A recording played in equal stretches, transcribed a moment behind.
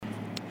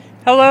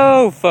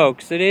Hello,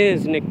 folks. It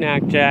is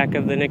Knick-Knack Jack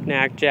of the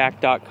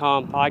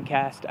knickknackjack.com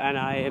podcast, and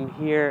I am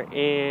here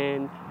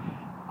in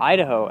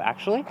Idaho,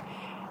 actually.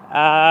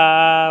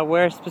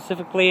 Where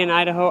specifically in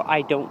Idaho,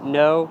 I don't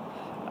know.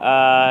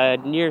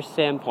 Near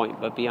Sandpoint,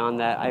 but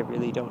beyond that, I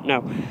really don't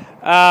know.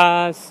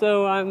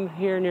 So I'm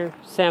here near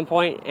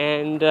Sandpoint,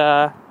 and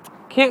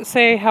can't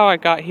say how I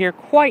got here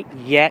quite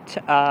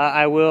yet.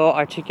 I will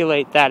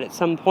articulate that at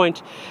some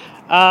point.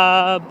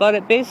 But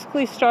it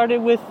basically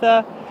started with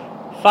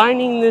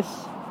finding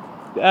this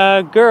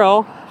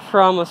girl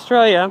from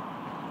Australia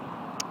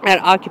at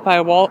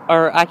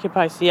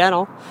Occupy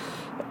Seattle,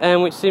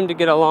 and we seemed to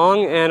get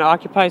along. And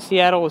Occupy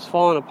Seattle was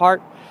falling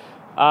apart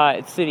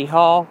at City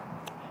Hall,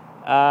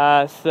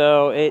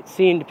 so it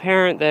seemed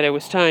apparent that it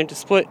was time to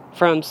split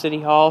from City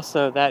Hall.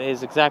 So that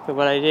is exactly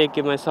what I did.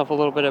 Give myself a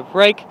little bit of a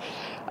break.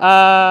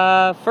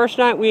 First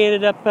night we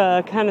ended up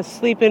kind of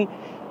sleeping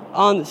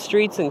on the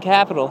streets in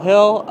Capitol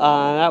Hill.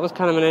 That was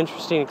kind of an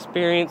interesting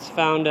experience.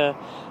 Found an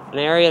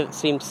area that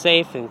seemed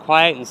safe and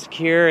quiet and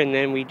secure, and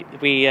then we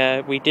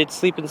did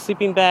sleep in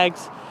sleeping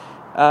bags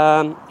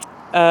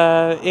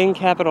in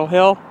Capitol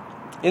Hill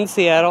in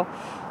Seattle.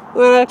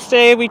 The next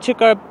day we took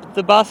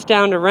the bus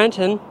down to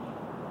Renton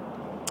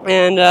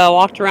and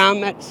walked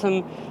around, met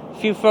some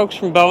few folks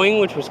from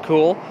Boeing, which was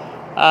cool.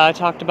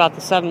 Talked about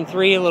the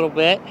 7-3 a little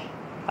bit.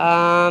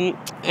 And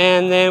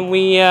then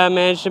we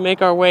managed to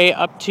make our way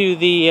up to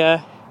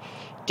the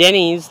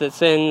Denny's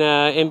that's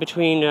in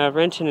between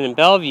Renton and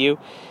Bellevue,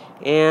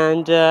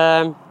 and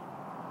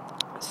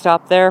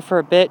stopped there for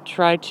a bit,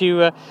 tried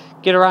to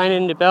get a ride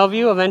into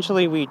Bellevue.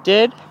 Eventually we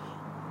did,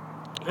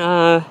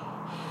 with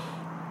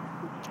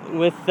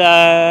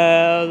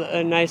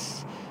a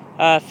nice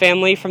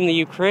family from the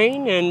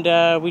Ukraine,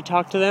 and we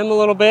talked to them a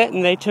little bit,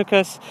 and they took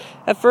us,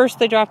 at first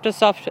they dropped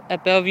us off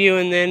at Bellevue,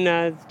 and then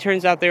it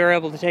turns out they were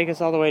able to take us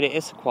all the way to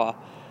Issaquah,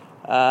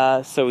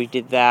 so we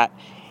did that,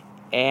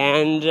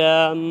 and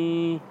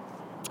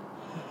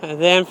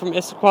then from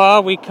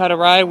Issaquah we cut a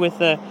ride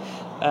with a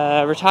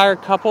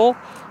retired couple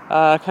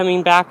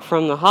coming back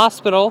from the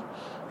hospital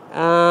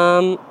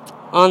on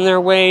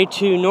their way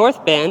to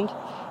North Bend,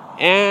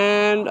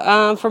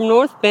 and from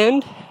North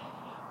Bend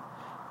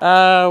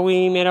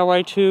we made our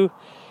way to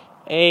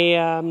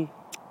a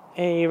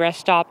rest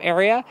stop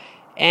area,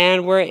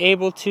 and we're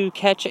able to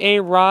catch a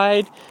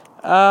ride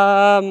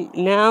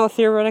now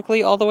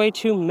theoretically all the way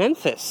to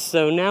Memphis.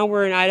 So now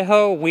we're in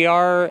Idaho. We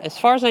are, as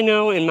far as I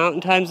know, in Mountain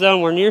Time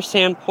Zone. We're near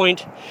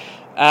Sandpoint,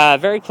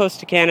 very close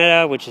to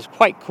Canada, which is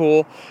quite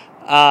cool,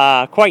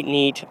 quite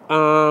neat,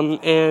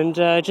 and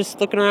just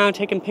looking around,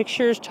 taking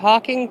pictures,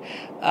 talking,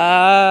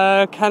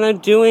 kind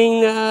of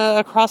doing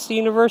across the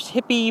universe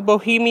hippie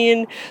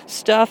bohemian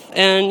stuff.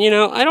 And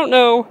I don't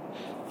know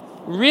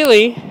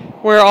really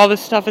where all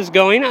this stuff is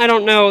going. I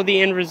don't know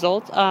the end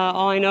result.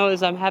 All I know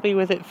is I'm happy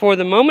with it for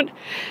the moment,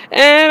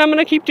 and I'm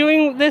gonna keep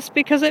doing this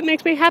because it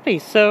makes me happy,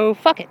 so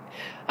fuck it.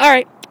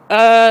 Alright,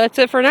 that's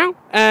it for now,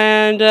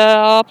 and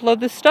I'll upload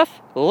this stuff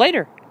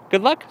later.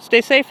 Good luck, stay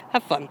safe,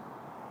 have fun.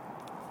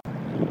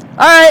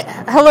 Alright,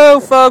 hello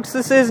folks,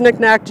 this is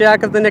Knick-Knack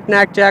Jack of the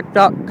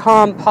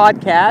knickknackjack.com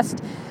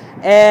podcast,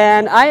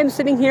 and I am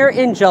sitting here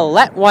in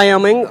Gillette,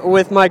 Wyoming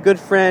with my good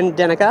friend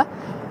Denica,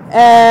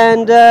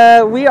 and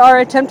we are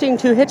attempting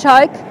to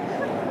hitchhike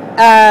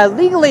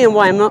legally in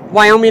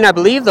Wyoming, I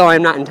believe, though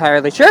I'm not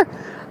entirely sure,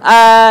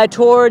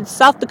 towards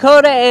South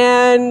Dakota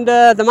and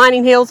the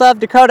mining hills of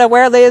Dakota,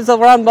 where there's a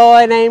run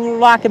boy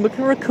named Rocky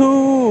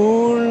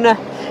Raccoon,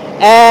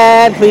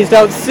 and please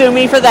don't sue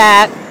me for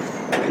that,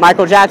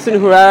 Michael Jackson, or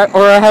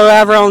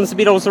whoever owns the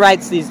Beatles'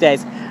 rights these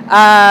days.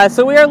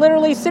 So we are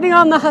literally sitting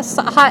on the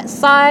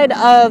side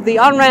of the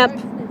on-ramp.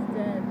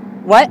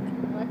 What?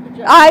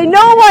 I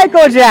know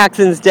Michael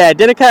Jackson's dead.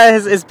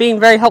 Denica is being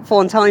very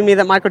helpful in telling me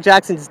that Michael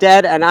Jackson's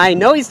dead, and I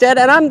know he's dead,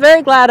 and I'm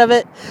very glad of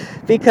it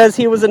because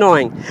he was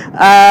annoying.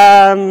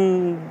 Yeah,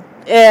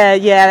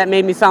 that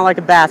made me sound like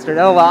a bastard.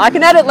 Oh well, I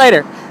can edit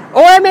later.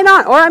 Or I may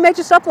not, or I may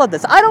just upload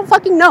this. I don't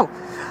fucking know.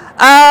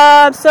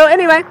 So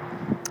anyway,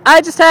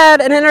 I just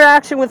had an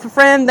interaction with a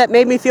friend that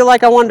made me feel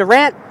like I wanted to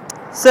rant.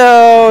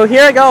 So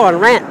here I go on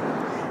rant.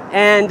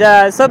 And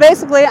so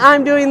basically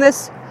I'm doing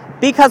this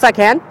because I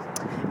can.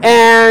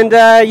 And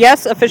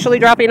yes, officially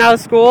dropping out of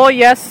school.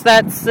 Yes,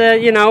 that's,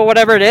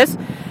 whatever it is.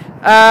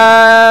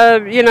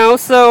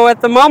 So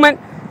at the moment,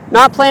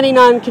 not planning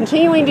on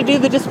continuing to do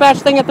the dispatch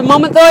thing at the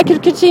moment, though I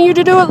could continue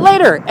to do it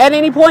later at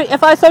any point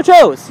if I so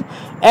chose.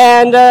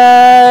 And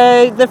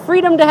the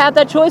freedom to have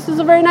that choice is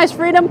a very nice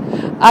freedom.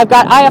 I've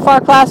got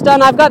IFR class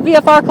done. I've got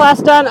VFR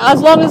class done.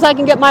 As long as I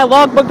can get my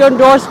logbook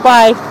endorsed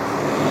by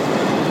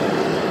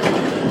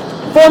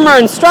former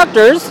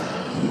instructors.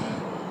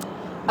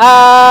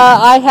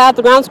 I had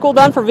the ground school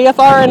done for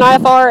VFR and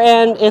IFR,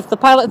 and if the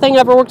pilot thing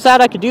ever works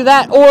out, I could do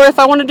that. Or if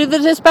I want to do the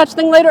dispatch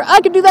thing later,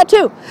 I could do that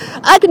too.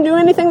 I can do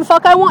anything the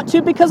fuck I want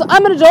to because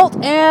I'm an adult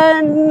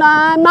and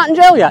I'm not in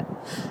jail yet.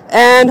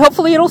 And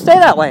hopefully it'll stay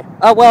that way.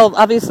 Well,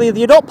 obviously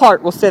the adult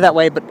part will stay that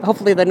way, but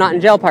hopefully the not in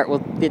jail part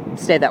will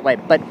stay that way.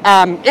 But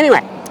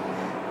anyway,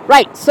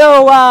 right,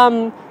 so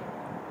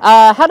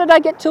How did I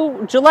get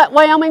to Gillette,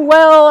 Wyoming?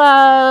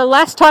 Well,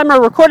 last time I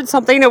recorded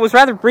something, it was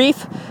rather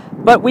brief,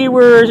 but we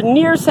were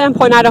near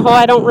Sandpoint, Idaho.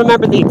 I don't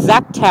remember the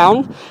exact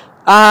town.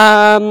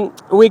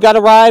 We got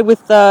a ride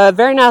with a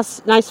very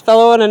nice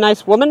fellow and a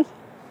nice woman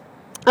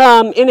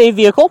in a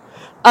vehicle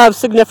of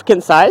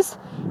significant size.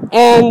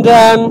 And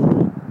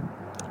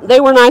they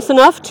were nice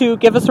enough to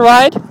give us a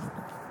ride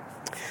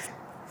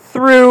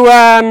through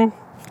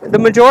the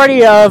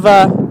majority of,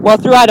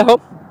 through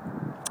Idaho,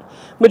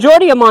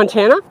 majority of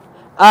Montana.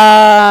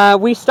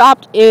 We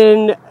stopped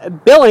in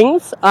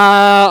Billings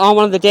on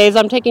one of the days.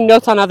 I'm taking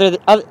notes on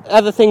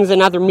other things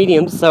in other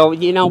mediums, so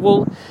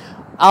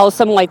I'll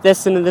assimilate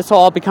this, and this will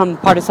all become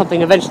part of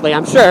something eventually,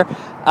 I'm sure,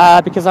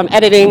 because I'm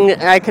editing.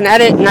 I can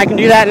edit, and I can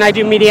do that, and I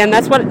do media, and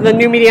that's what the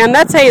new media. And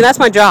that's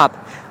my job.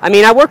 I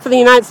mean, I work for the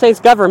United States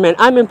government.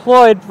 I'm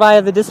employed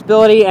via the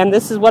disability, and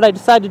this is what I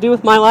decide to do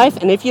with my life.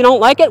 And if you don't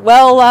like it,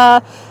 well,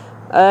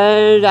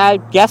 I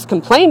guess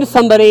complain to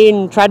somebody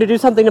and try to do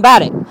something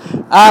about it.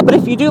 But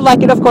if you do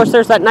like it, of course,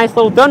 there's that nice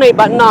little donate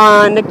button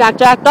on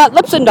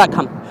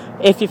knickknackjack.libsyn.com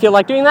if you feel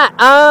like doing that.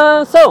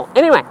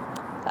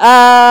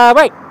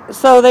 Right.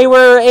 So they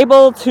were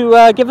able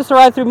to give us a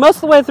ride through most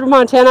of the way through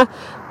Montana.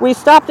 We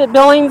stopped at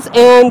Billings,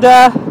 and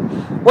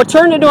what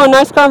turned into a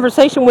nice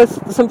conversation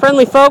with some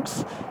friendly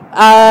folks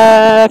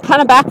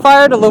kind of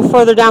backfired a little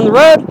further down the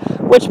road,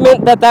 which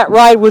meant that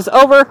ride was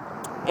over,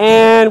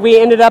 and we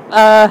ended up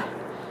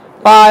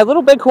by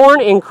Little Bighorn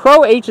in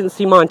Crow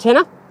Agency,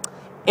 Montana,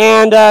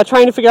 and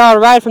trying to figure out a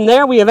ride from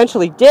there. We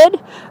eventually did,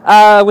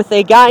 with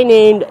a guy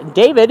named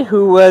David,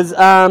 who was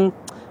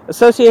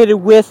associated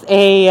with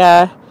he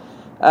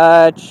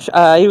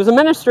was a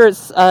minister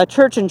at a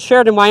church in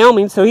Sheridan,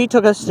 Wyoming, so he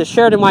took us to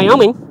Sheridan,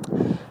 Wyoming.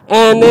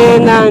 And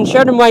then in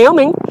Sheridan,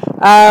 Wyoming,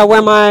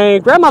 where my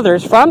grandmother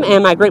is from,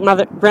 and my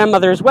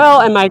great-grandmother as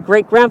well, and my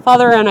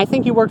great-grandfather, and I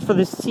think he worked for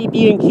the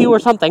CB&Q or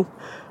something.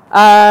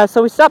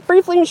 So we stopped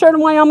briefly in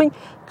Sheridan, Wyoming,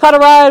 caught a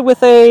ride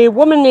with a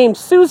woman named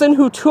Susan,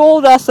 who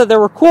told us that there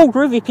were cool,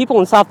 groovy people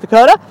in South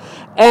Dakota.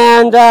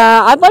 And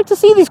I'd like to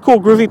see these cool,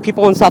 groovy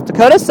people in South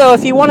Dakota. So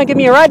if you want to give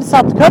me a ride to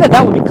South Dakota,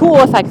 that would be cool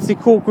if I could see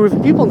cool,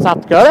 groovy people in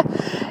South Dakota.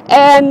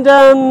 And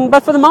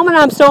but for the moment,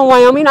 I'm still in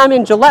Wyoming. I'm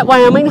in Gillette,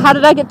 Wyoming. How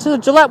did I get to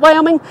Gillette,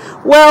 Wyoming?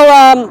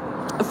 Well,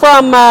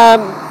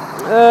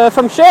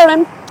 from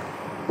Sheridan,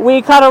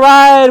 we caught a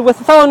ride with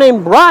a fellow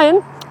named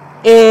Brian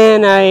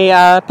in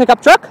a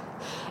pickup truck.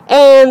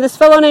 And this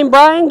fellow named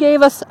Brian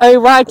gave us a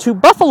ride to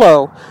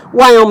Buffalo,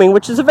 Wyoming,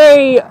 which is a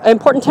very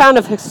important town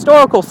of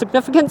historical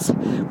significance.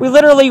 We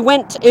literally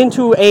went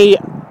into an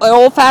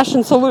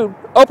old-fashioned saloon,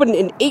 opened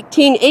in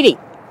 1880.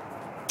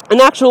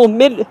 An actual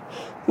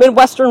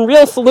Midwestern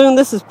real saloon.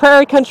 This is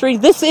prairie country.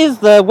 This is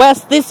the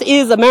West. This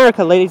is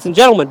America, ladies and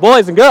gentlemen,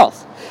 boys and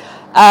girls.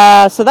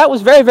 So that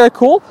was very, very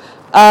cool.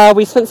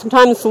 We spent some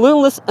time in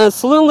the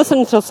saloon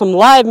listening to some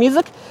live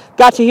music.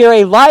 Got to hear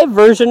a live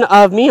version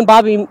of me and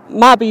Bobby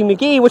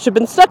McGee, which had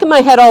been stuck in my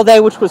head all day,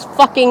 which was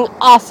fucking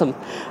awesome.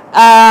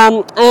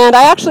 And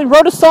I actually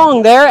wrote a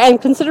song there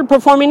and considered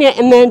performing it,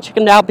 and then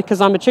chickened out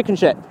because I'm a chicken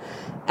shit.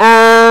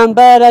 But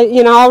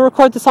I'll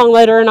record the song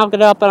later and I'll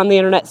get it up on the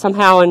internet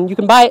somehow, and you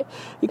can buy it.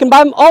 You can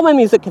buy all my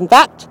music, in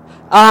fact,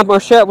 or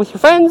share it with your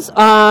friends.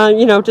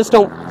 Just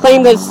don't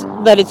claim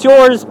that it's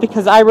yours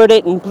because I wrote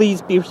it, and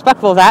please be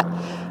respectful of that.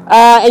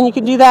 And you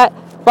can do that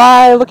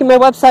by looking at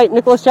my website,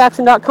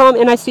 nicholasjackson.com,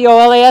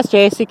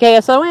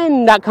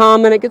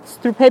 NICOLASJACKSON.com, and it gets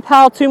through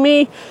PayPal to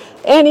me.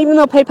 And even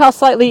though PayPal's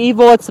slightly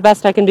evil, it's the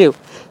best I can do.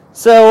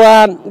 So,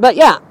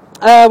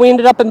 we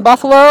ended up in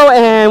Buffalo,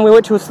 and we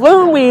went to a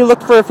saloon. We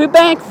looked for a food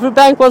bank. The food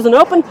bank wasn't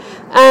open,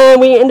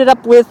 and we ended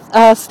up with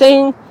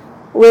staying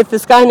with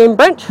this guy named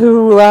Brent,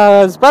 who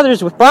was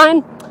brothers with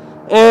Brian.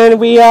 And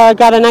we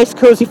got a nice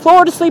cozy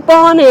floor to sleep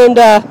on, and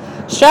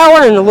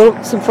shower,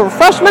 and some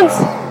refreshments.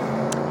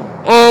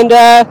 And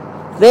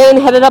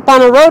then headed up on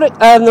the road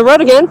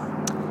again.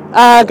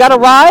 Got a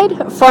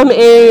ride from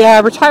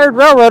a retired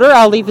railroader.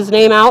 I'll leave his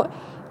name out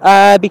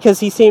because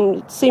he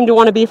seemed to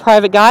want to be a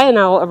private guy, and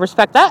I'll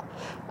respect that.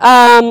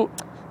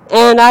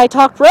 And I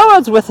talked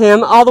railroads with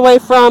him all the way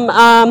from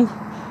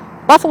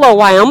Buffalo,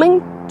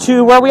 Wyoming,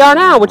 to where we are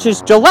now, which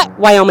is Gillette,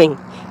 Wyoming.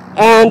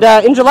 And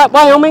in Gillette,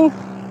 Wyoming,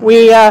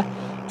 we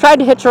tried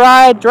to hitch a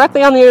ride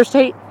directly on the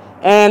interstate,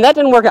 and that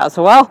didn't work out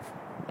so well.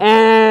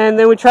 And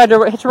then we tried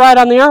to hitch a ride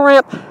on the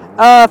on-ramp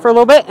for a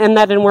little bit, and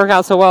that didn't work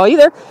out so well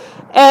either.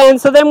 And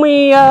so then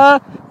we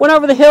went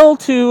over the hill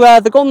to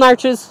the Golden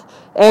Arches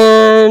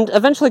and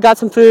eventually got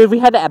some food. We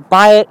had to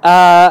buy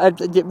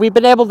it. We've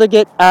been able to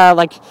get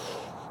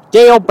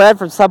day-old bread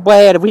from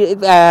Subway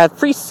and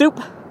free soup.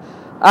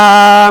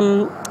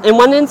 In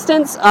one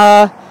instance,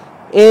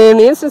 in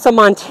the instance of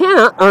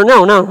Montana,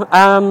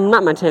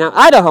 not Montana,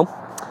 Idaho,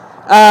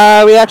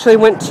 we actually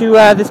went to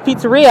this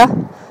pizzeria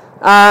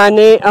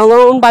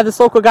owned by this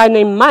local guy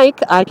named Mike.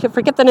 I can't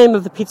forget the name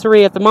of the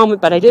pizzeria at the moment,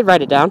 but I did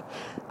write it down.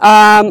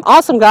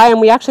 Awesome guy, and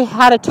we actually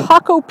had a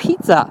taco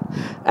pizza,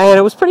 and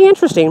it was pretty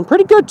interesting,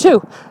 pretty good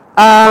too.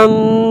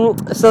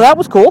 So that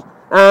was cool.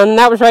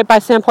 That was right by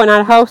Sandpoint,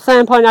 Idaho.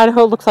 Sandpoint,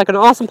 Idaho looks like an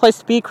awesome place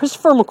to be.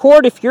 Christopher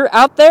McCord, if you're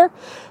out there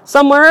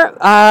somewhere,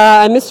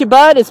 I miss you,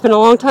 bud. It's been a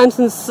long time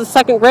since the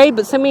second grade,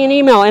 but send me an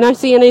email,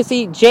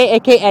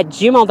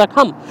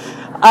 nicnacjak@gmail.com.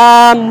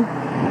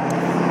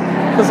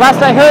 Because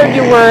last I heard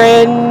you were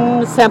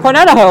in Sandpoint,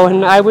 Idaho,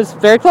 and I was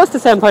very close to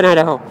Sandpoint,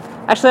 Idaho.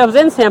 Actually, I was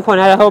in Sandpoint,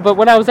 Idaho, but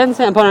when I was in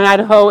Sandpoint,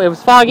 Idaho, it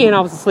was foggy and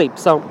I was asleep,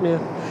 so, yeah,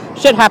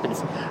 shit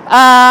happens.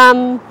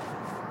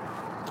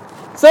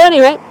 So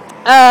anyway,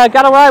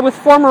 got a ride with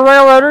former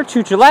railroader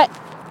to Gillette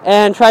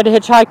and tried to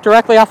hitchhike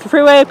directly off the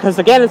freeway because,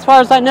 again, as far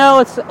as I know,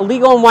 it's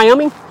illegal in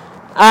Wyoming.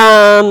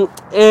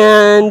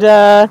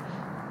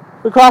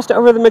 We crossed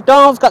over the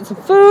McDonald's, got some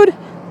food,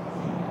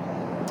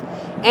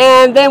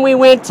 and then we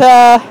went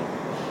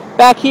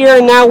back here,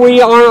 and now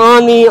we are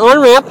on the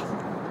on-ramp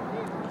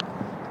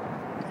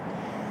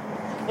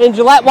in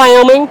Gillette,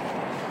 Wyoming,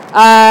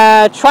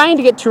 trying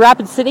to get to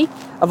Rapid City,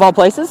 of all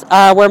places,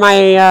 where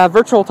my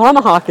virtual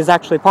Tomahawk is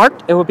actually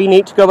parked. It would be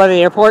neat to go by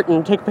the airport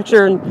and take a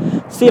picture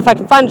and see if I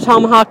can find a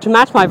Tomahawk to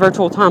match my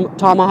virtual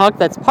Tomahawk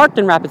that's parked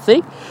in Rapid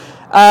City.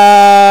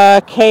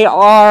 KRAP,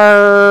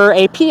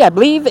 I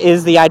believe,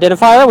 is the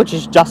identifier, which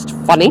is just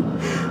funny.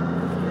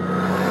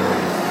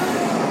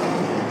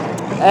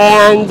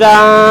 And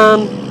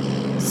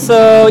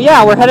so,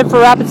 yeah, we're headed for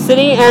Rapid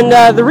City. And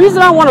the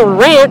reason I want to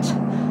rant,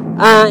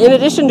 in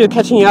addition to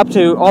catching you up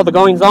to all the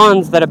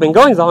goings-ons that have been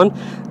goings-on,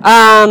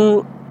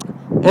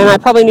 and I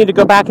probably need to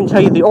go back and tell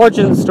you the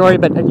origin of the story,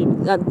 but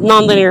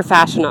non-linear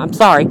fashion, I'm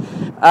sorry.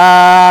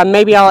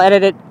 Maybe I'll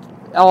edit it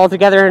all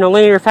together in a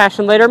linear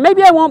fashion later.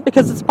 Maybe I won't,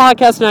 because it's a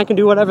podcast and I can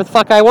do whatever the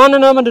fuck I want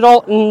and I'm an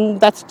adult, and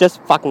that's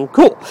just fucking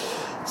cool.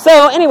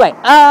 So anyway,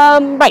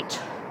 right.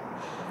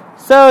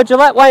 So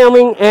Gillette,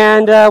 Wyoming,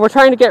 and we're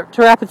trying to get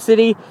to Rapid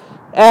City.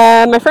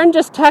 And my friend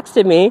just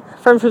texted me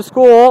from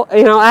school,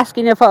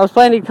 asking if I was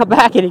planning to come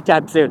back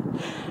anytime soon.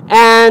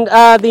 And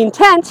the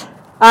intent,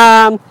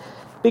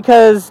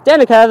 because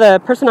Danica, the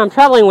person I'm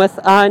traveling with,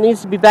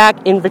 needs to be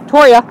back in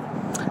Victoria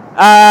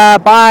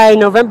by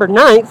November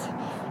 9th,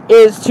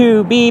 is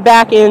to be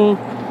back in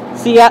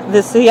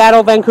the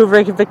Seattle,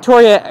 Vancouver,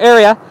 Victoria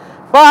area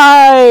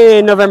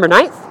by November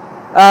 9th.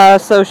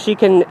 So she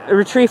can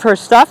retrieve her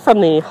stuff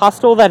from the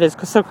hostel that is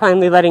so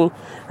kindly letting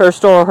her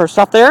store her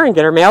stuff there and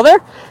get her mail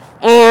there.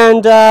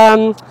 And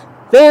then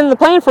the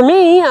plan for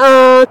me,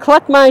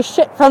 collect my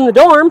shit from the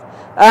dorm,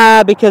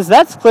 because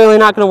that's clearly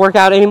not going to work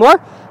out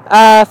anymore.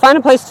 Find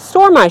a place to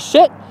store my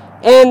shit,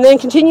 and then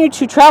continue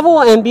to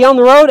travel and be on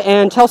the road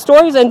and tell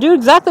stories and do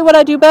exactly what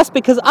I do best,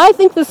 because I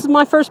think this is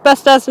my first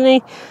best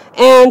destiny,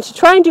 and to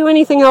try and do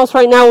anything else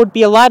right now would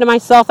be a lie to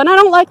myself, and I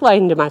don't like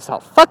lying to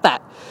myself. Fuck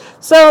that.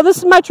 So this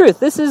is my truth.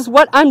 This is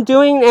what I'm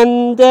doing,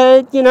 and,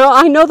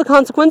 I know the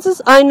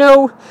consequences. I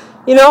know,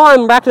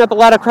 I'm racking up a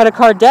lot of credit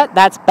card debt.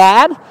 That's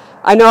bad.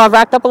 I know I've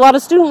racked up a lot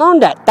of student loan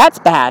debt. That's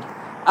bad.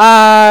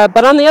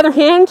 But on the other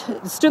hand,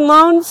 student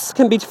loans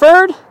can be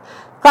deferred.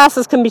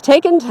 Classes can be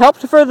taken to help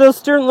defer those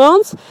student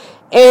loans.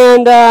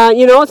 And,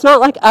 it's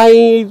not like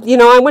I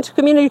went to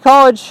community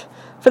college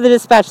for the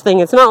dispatch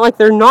thing. It's not like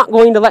they're not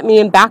going to let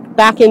me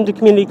back into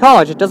community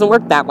college. It doesn't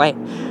work that way.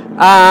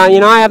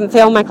 I haven't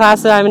failed my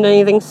classes. I haven't done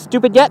anything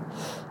stupid yet.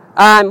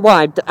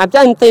 I've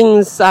done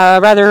things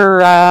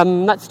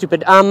not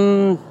stupid.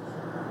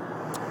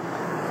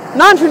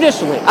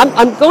 Non-traditionally.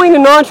 I'm going a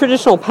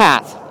non-traditional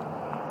path.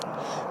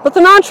 But the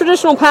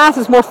non-traditional path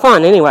is more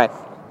fun anyway.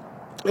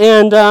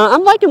 And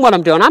I'm liking what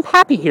I'm doing. I'm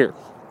happy here.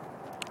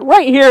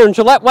 Right here in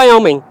Gillette,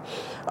 Wyoming.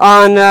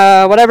 On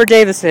whatever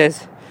day this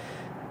is.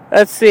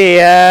 Let's see.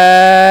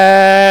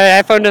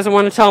 iPhone doesn't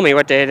want to tell me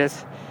what day it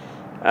is.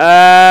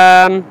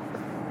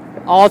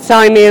 All it's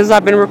telling me is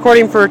I've been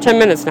recording for 10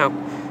 minutes now.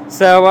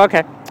 So,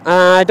 okay.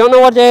 I don't know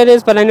what day it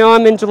is, but I know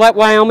I'm in Gillette,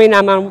 Wyoming.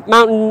 I'm on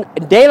Mountain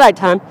Daylight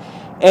Time.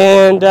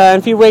 And in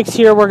a few weeks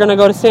here, we're going to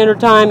go to Standard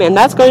Time. And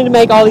that's going to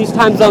make all these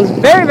time zones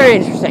very, very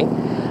interesting.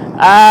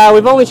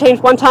 We've only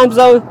changed one time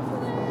zone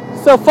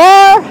so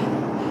far.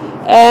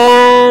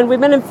 And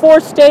we've been in 4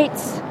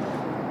 states.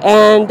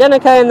 And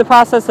Danica, in the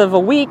process of a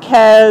week,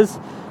 has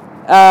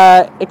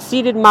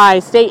exceeded my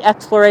state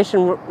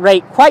exploration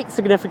rate quite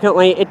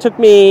significantly. It took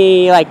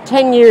me like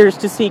 10 years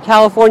to see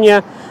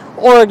California,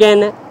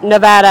 Oregon,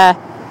 Nevada,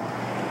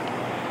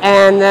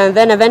 and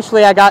then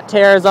eventually I got to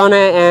Arizona,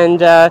 and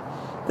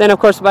then of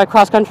course my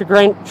cross-country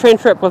train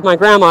trip with my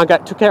grandma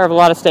took care of a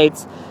lot of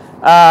states,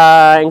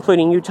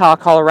 including Utah,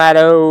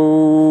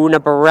 Colorado,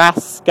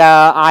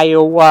 Nebraska,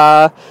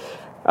 Iowa,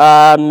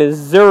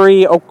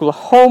 Missouri,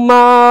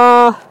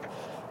 Oklahoma,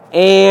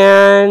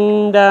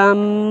 and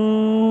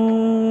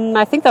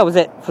I think that was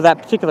it for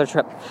that particular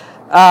trip.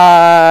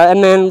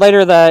 And then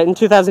later, in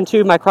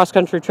 2002, my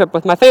cross-country trip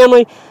with my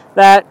family,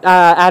 that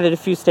added a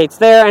few states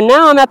there. And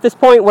now I'm at this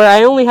point where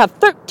I only have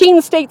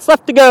 13 states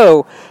left to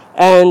go.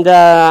 And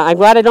I'm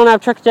glad I don't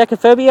have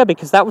trichodecaphobia,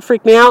 because that would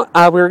freak me out.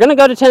 We were going to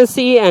go to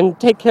Tennessee and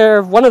take care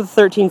of one of the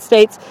 13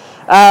 states.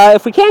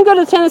 If we can go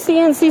to Tennessee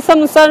and see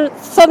some of the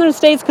southern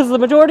states, because the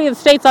majority of the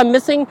states I'm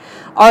missing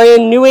are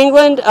in New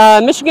England.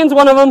 Michigan's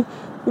one of them.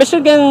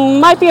 Michigan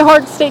might be a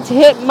hard state to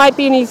hit, might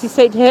be an easy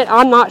state to hit,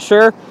 I'm not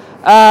sure.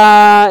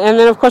 And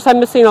then, of course, I'm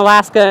missing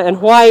Alaska and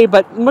Hawaii,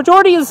 but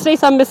majority of the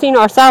states I'm missing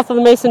are south of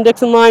the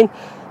Mason-Dixon line.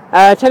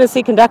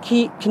 Tennessee,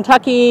 Kentucky,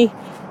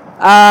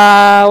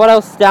 what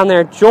else is down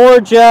there?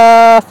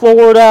 Georgia,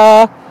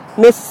 Florida,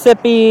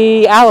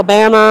 Mississippi,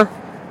 Alabama.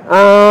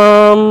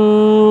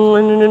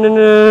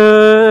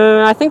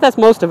 I think that's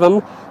most of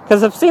them,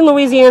 because I've seen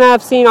Louisiana,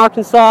 I've seen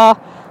Arkansas,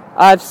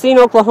 I've seen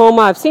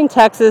Oklahoma, I've seen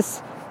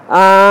Texas,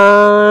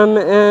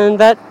 and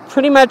that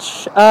pretty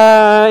much, in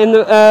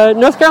the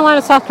North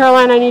Carolina, South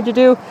Carolina I need to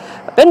do.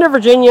 I've been to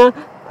Virginia,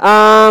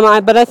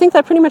 but I think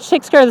that pretty much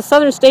takes care of the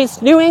southern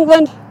states. New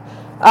England,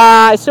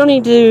 I still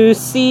need to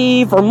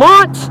see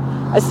Vermont,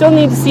 I still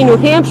need to see New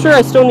Hampshire,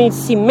 I still need to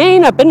see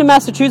Maine, I've been to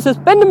Massachusetts,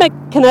 been to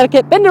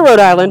Connecticut, been to Rhode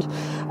Island,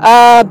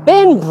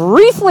 been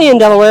briefly in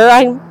Delaware.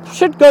 I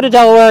should go to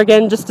Delaware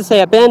again just to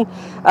say I've been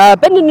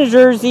to New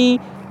Jersey,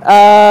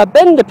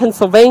 been to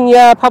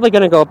Pennsylvania, probably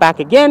going to go back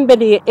again, been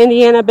to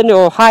Indiana, been to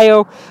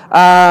Ohio.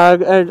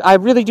 I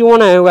really do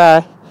want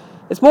to,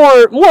 it's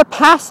more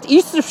past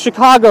east of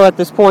Chicago at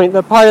this point,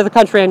 the part of the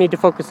country I need to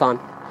focus on.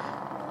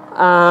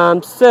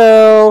 I'm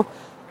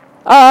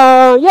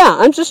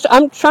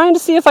trying to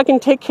see if I can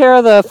take care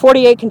of the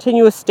 48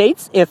 continuous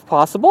states, if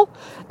possible.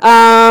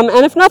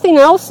 And if nothing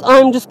else,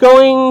 I'm just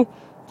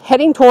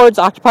heading towards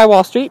Occupy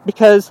Wall Street,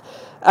 because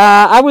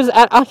I was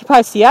at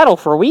Occupy Seattle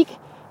for a week,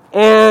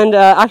 and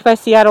Occupy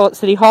Seattle at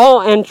City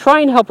Hall, and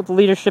trying to help with the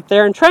leadership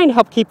there, and trying to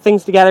help keep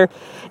things together.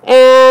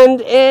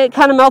 And it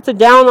kind of melted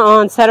down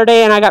on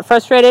Saturday, and I got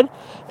frustrated.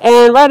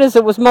 And right as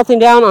it was melting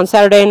down on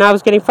Saturday, and I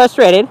was getting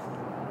frustrated,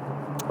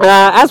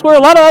 as were a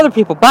lot of other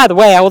people. By the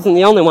way, I wasn't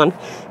the only one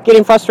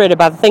getting frustrated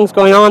about the things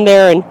going on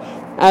there, and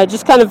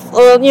just kind of,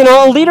 a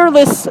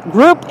leaderless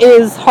group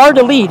is hard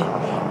to lead.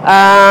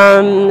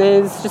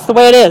 It's just the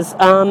way it is.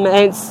 And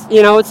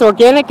it's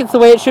organic, it's the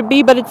way it should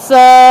be, but it's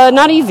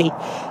not easy.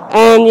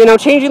 And,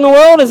 changing the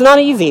world is not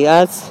easy.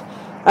 You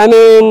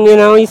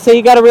say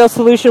you got a real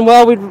solution.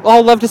 Well, we'd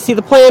all love to see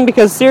the plan,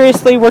 because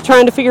seriously, we're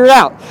trying to figure it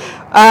out.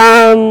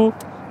 I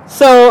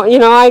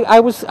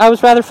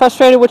was rather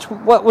frustrated with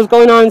what was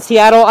going on in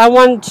Seattle. I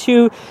wanted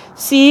to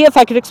see if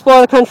I could explore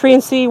the country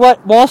and see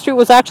what Wall Street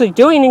was actually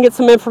doing and get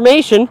some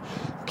information.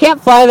 Can't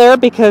fly there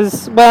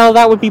because, well,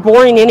 that would be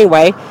boring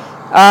anyway.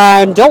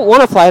 I don't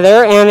want to fly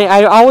there, and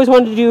I always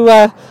wanted to do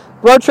a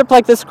road trip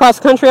like this across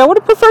the country. I would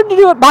have preferred to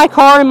do it by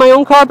car, in my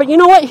own car, but you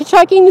know what?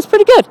 Hitchhiking is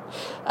pretty good.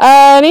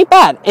 It ain't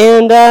bad.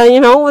 And,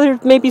 there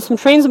may be some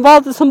trains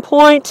involved at some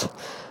point.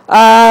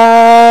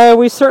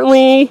 We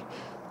certainly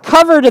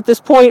covered at this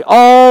point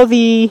all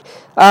the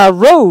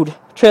road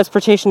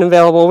transportation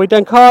available. We've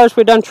done cars,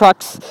 we've done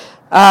trucks,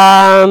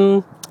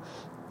 and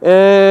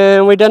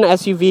we've done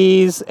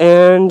SUVs,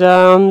 and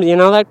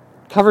that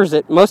covers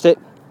it, most of it,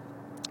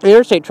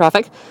 interstate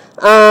traffic.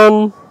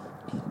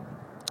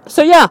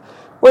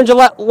 We're in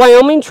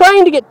Wyoming,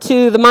 trying to get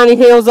to the mining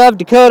hills of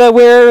Dakota,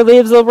 where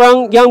lives a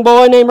young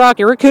boy named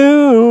Rocky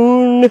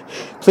Raccoon.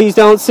 Please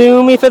don't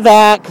sue me for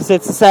that, because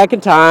it's the second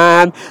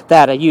time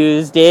that I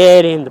used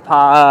it in the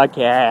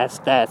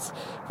podcast. That's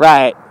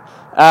right.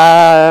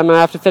 I'm going to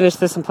have to finish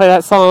this and play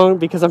that song,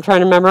 because I'm trying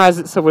to memorize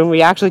it, so when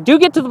we actually do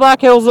get to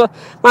the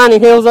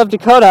mining hills of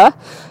Dakota,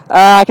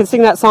 I can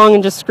sing that song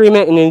and just scream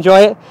it and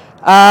enjoy it.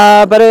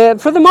 But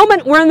for the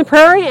moment, we're in the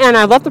prairie, and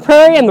I love the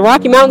prairie, and the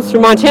Rocky Mountains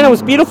through Montana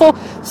was beautiful.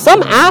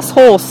 Some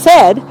asshole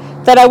said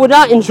that I would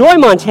not enjoy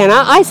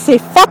Montana. I say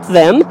fuck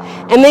them,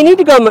 and they need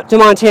to go to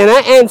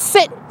Montana and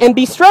sit and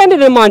be stranded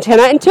in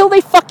Montana until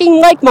they fucking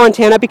like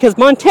Montana, because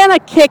Montana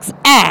kicks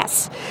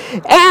ass.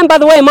 And by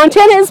the way,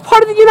 Montana is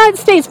part of the United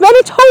States.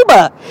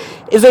 Manitoba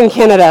is in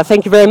Canada.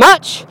 Thank you very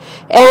much.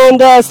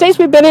 And states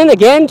we've been in,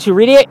 again, to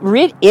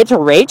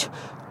reiterate,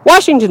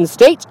 Washington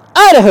State,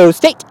 Idaho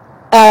State,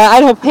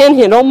 Idaho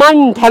Panhandle,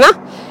 Montana,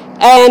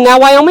 and now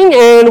Wyoming,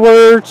 and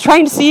we're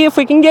trying to see if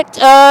we can get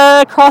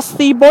across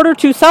the border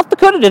to South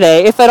Dakota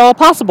today, if at all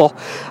possible.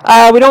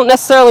 We don't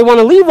necessarily want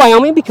to leave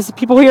Wyoming, because the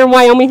people here in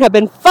Wyoming have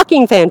been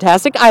fucking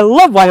fantastic. I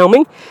love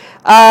Wyoming,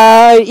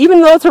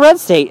 even though it's a red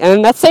state,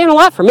 and that's saying a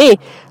lot for me.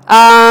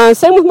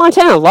 Same with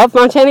Montana. Love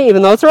Montana,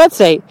 even though it's a red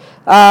state.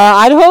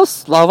 Idaho,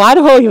 love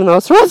Idaho, even though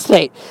it's a red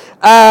state.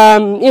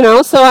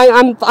 So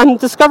I'm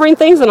discovering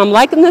things, and I'm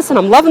liking this, and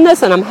I'm loving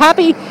this, and I'm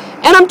happy,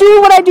 and I'm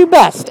doing what I do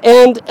best.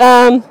 And,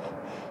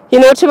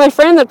 to my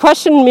friend that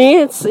questioned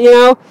me,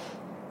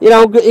 he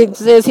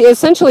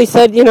essentially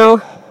said,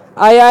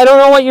 I don't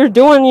know what you're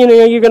doing,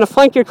 you're going to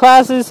flunk your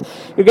classes,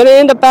 you're going to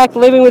end up back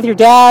living with your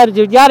dad,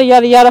 yada,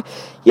 yada, yada.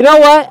 You know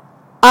what?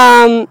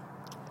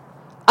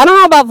 I don't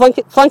know about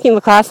flunking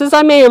the classes.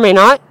 I may or may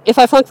not. If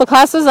I flunk the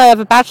classes, I have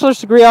a bachelor's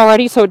degree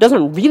already, so it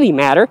doesn't really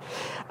matter.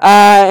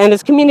 And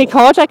as community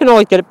college, I can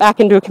always get it back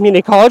into a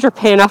community college or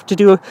pay enough to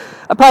do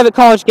a private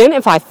college again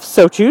if I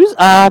so choose.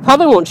 I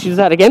probably won't choose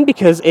that again,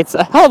 because it's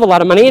a hell of a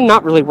lot of money and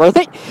not really worth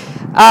it.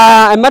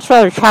 I'd much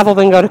rather travel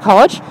than go to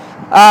college,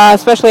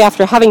 especially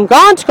after having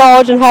gone to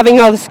college and having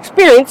all this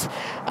experience.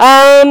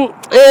 And,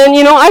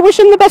 I wish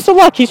him the best of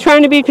luck. He's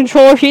trying to be a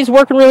controller. He's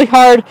working really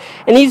hard,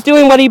 and he's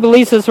doing what he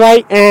believes is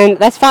right, and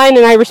that's fine,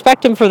 and I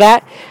respect him for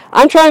that.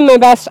 I'm trying my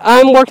best.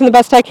 I'm working the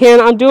best I can.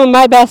 I'm doing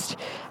my best.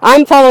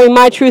 I'm following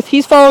my truth.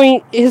 He's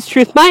following his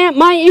truth.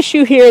 My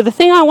issue here, the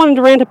thing I wanted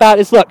to rant about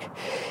is, look,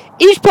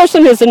 each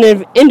person is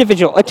an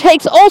individual. It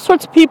takes all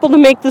sorts of people to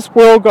make this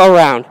world go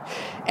around,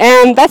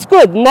 and that's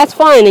good, and that's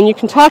fine, and you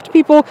can talk to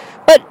people,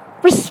 but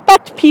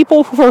respect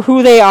people for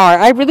who they are.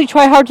 I really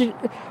try hard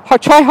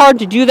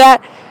to do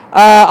that.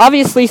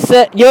 Obviously,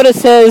 Yoda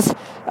says,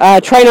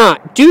 try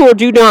not. Do or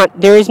do not.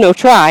 There is no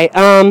try.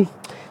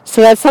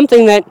 So that's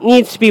something that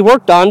needs to be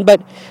worked on.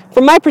 But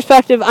from my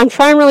perspective, I'm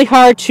trying really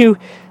hard to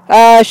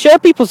share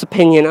people's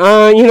opinion.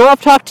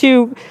 I've talked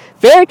to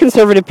very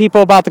conservative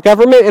people about the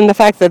government and the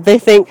fact that they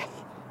think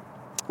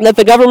that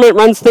the government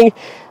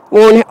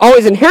will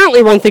always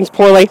inherently run things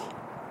poorly,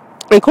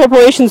 and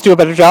corporations do a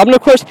better job. And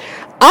of course,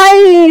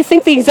 I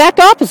think the exact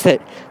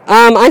opposite.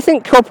 I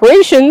think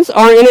corporations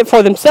are in it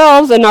for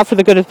themselves and not for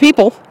the good of the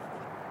people.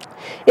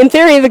 In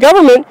theory, the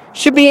government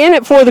should be in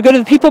it for the good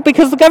of the people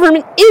because the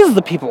government is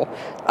the people,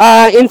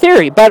 in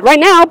theory. But right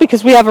now,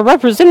 because we have a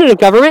representative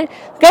government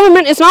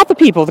is not the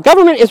people. The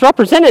government is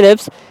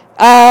representatives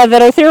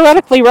that are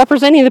theoretically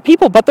representing the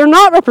people, but they're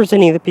not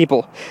representing the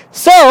people.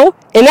 So,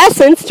 in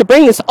essence, to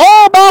bring this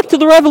all back to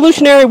the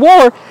Revolutionary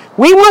War,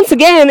 we once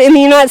again in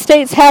the United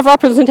States have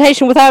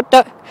representation without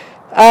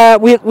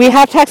we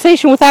have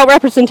taxation without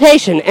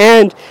representation,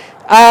 and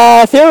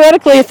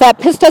theoretically, if that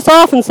pissed us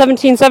off in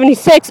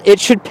 1776, it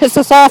should piss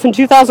us off in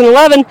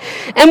 2011,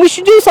 and we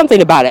should do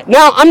something about it.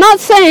 Now, I'm not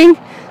saying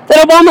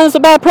that Obama is a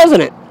bad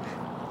president.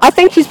 I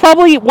think he's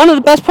probably one of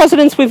the best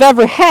presidents we've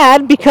ever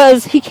had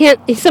because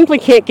he simply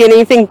can't get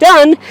anything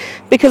done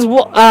because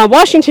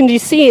Washington,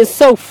 D.C. is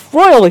so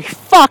royally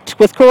fucked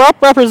with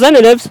corrupt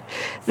representatives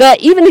that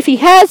even if he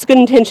has good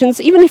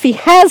intentions, even if he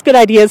has good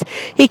ideas,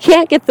 he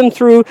can't get them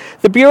through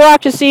the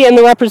bureaucracy and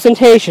the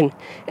representation.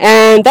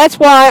 And that's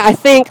why I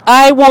think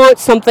I want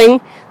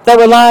something that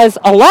relies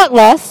a lot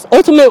less,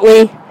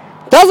 ultimately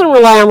doesn't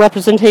rely on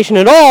representation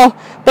at all,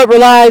 but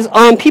relies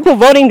on people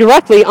voting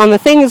directly on the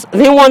things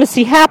they want to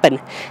see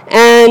happen.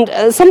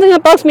 And something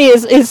that bugs me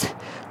is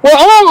we're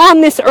all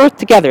on this earth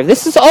together.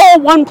 This is all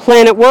one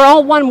planet. We're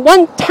all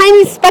one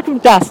tiny speck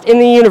of dust in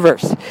the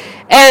universe.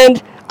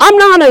 And I'm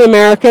not an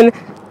American.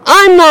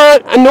 I'm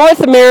not a North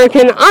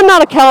American. I'm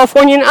not a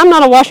Californian. I'm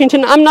not a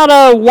Washington. I'm not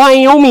a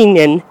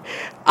Wyomingian.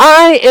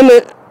 I am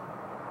an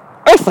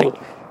Earthling.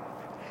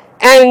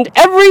 And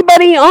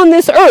everybody on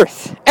this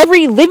earth,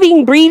 every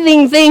living,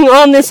 breathing thing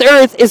on this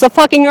earth is a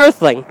fucking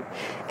earthling.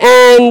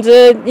 And,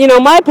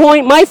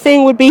 my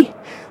thing would be,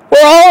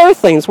 we're all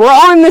earthlings. We're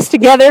all in this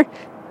together.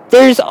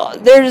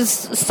 There's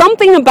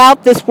something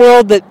about this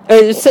world,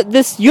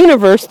 this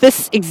universe,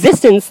 this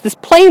existence, this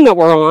plane that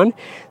we're on,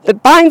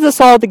 that binds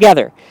us all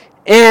together.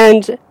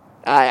 And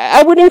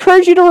I would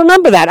encourage you to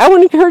remember that. I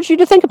would encourage you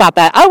to think about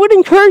that. I would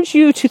encourage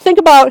you to think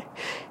about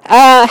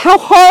how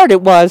hard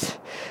it was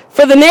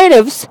for the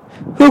natives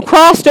who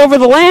crossed over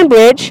the land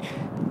bridge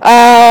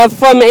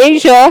from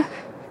Asia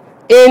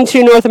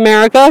into North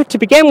America to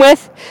begin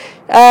with,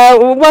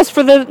 was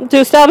to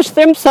establish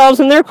themselves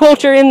and their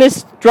culture in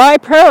this dry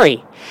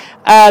prairie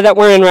that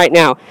we're in right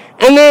now.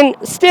 And then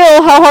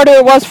still how hard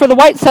it was for the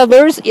white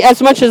settlers,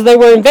 as much as they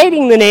were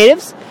invading the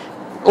natives'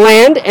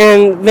 land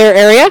and their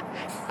area,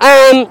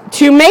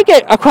 to make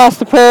it across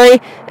the prairie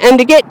and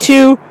to get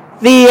to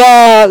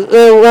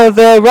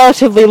the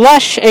relatively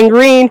lush and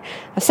green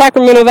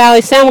Sacramento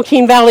Valley, San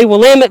Joaquin Valley,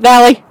 Willamette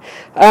Valley,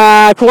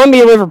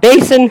 Columbia River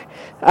Basin,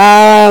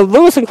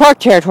 Lewis and Clark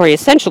territory,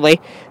 essentially.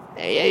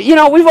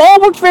 We've all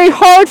worked very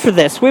hard for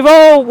this. We've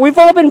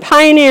all been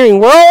pioneering.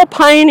 We're all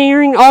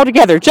pioneering all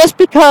together. Just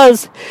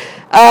because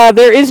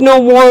there is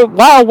no more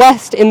Wild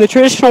West in the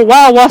traditional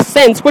Wild West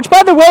sense, which,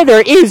 by the way,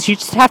 there is. You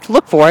just have to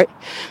look for it.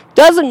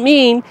 Doesn't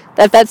mean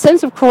that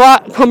sense of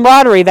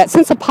camaraderie, that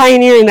sense of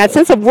pioneering, that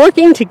sense of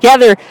working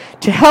together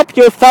to help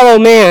your fellow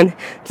man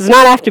does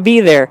not have to be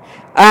there.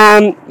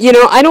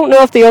 I don't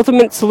know if the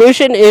ultimate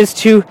solution is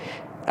to,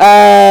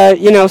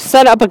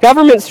 set up a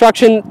government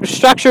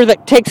structure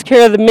that takes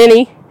care of the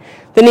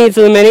needs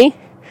of the many,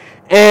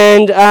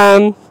 and,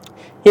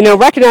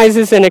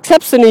 recognizes and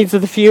accepts the needs of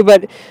the few,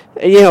 but,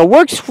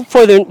 works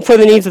for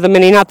the needs of the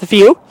many, not the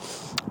few,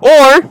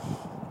 or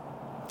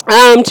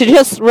to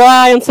just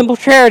rely on simple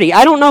charity.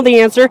 I don't know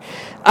the answer.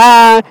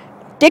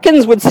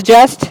 Dickens would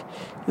suggest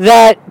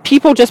that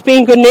people just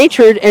being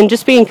good-natured and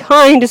just being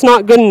kind is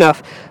not good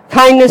enough.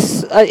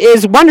 Kindness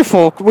is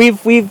wonderful.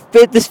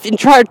 This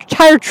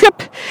entire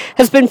trip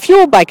has been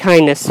fueled by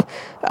kindness.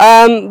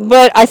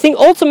 But I think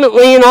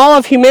ultimately in all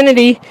of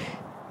humanity,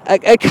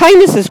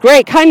 kindness is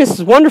great. Kindness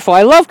is wonderful.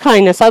 I love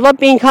kindness. I love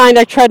being kind.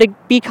 I try to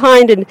be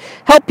kind and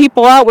help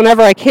people out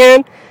whenever I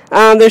can.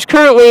 There's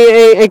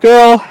currently a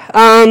girl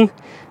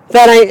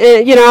that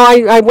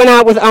I went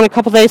out on a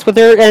couple days with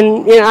her,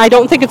 and I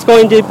don't think it's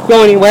going to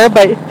go anywhere,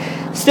 but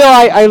still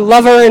I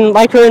love her and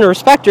like her and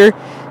respect her,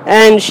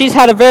 and she's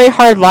had a very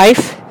hard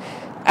life.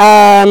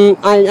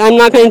 I'm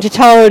not going to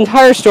tell her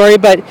entire story,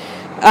 but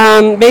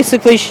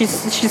Basically,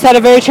 she's had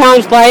a very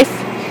challenged life,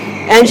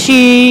 and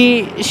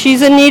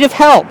she's in need of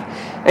help,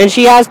 and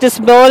she has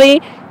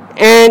disability,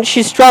 and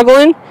she's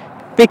struggling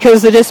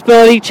because the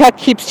disability check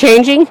keeps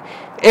changing,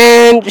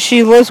 and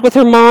she lives with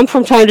her mom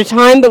from time to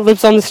time, but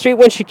lives on the street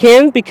when she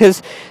can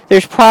because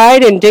there's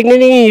pride and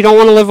dignity, and you don't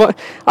want to live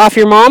off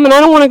your mom, and I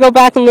don't want to go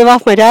back and live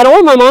off my dad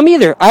or my mom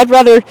either. I'd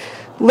rather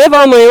live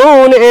on my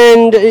own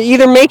and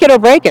either make it or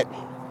break it.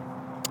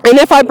 And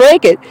if I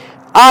break it,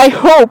 I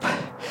hope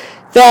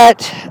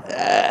that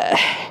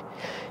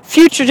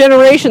future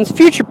generations,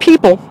 future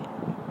people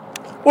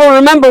will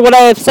remember what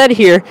I have said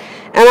here,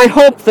 and I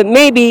hope that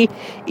maybe,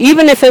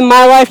 even if in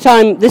my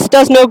lifetime this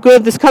does no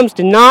good, this comes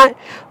to naught,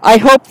 I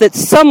hope that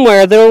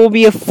somewhere there will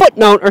be a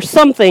footnote or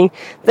something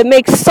that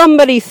makes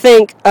somebody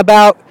think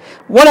about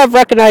what I've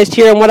recognized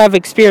here and what I've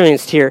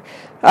experienced here.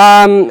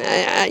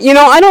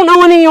 I don't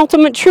know any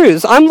ultimate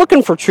truths. I'm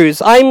looking for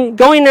truths. I'm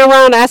going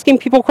around asking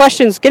people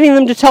questions, getting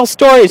them to tell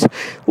stories,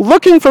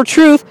 looking for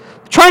truth,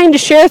 trying to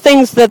share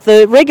things that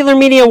the regular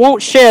media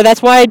won't share.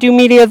 That's why I do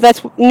media.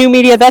 That's new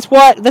media. That's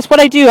what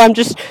I do. I'm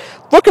just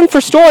looking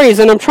for stories,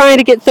 and I'm trying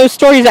to get those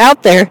stories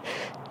out there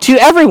to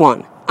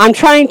everyone. I'm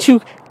trying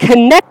to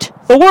connect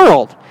the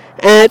world.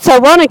 And it's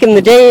ironic in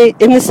this day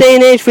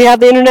and age, we have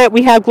the internet,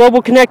 we have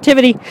global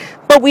connectivity,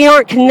 but we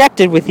aren't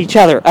connected with each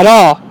other at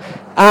all.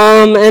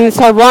 And it's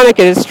ironic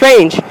and it's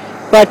strange.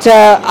 But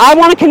I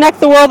want to connect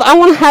the world. I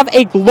want to have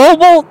a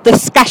global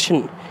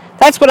discussion.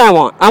 That's what I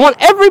want. I want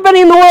everybody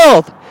in the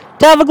world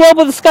to have a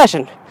global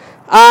discussion.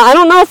 I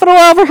don't know if it'll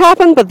ever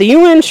happen, but the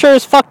UN sure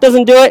as fuck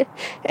doesn't do it.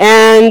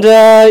 And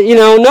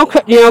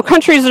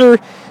countries are,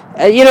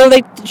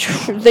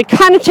 they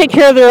kind of take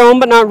care of their own,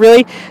 but not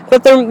really.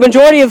 But the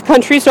majority of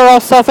countries are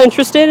all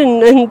self-interested,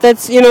 and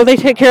that's, they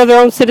take care of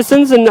their own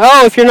citizens. And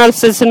if you're not a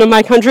citizen of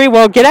my country,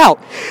 well, get out.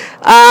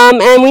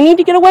 And we need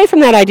to get away from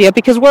that idea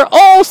because we're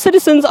all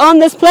citizens on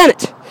this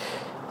planet.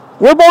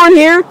 We're born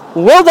here,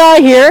 we'll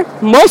die here,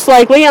 most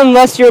likely,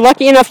 unless you're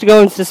lucky enough to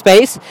go into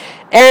space.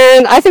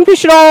 And I think we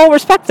should all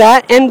respect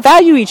that and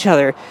value each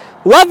other.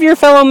 Love your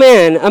fellow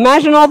man.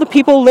 Imagine all the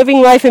people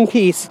living life in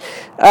peace.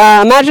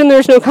 Imagine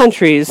there's no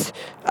countries,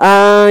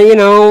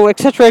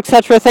 etc.,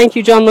 etc. Thank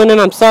you, John Lennon.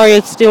 I'm sorry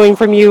it's stealing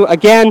from you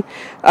again.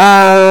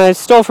 I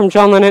stole from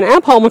John Lennon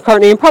and Paul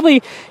McCartney and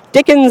probably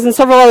Dickens and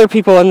several other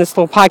people in this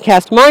little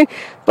podcast of mine.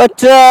 But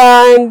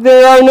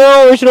there are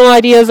no original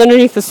ideas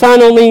underneath the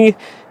sun, only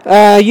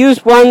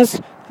used ones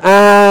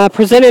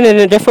presented in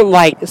a different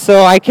light.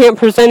 So I can't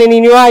present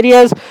any new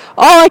ideas.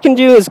 All I can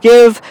do is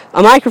give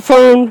a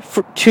microphone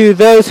to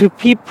those who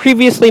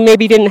previously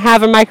maybe didn't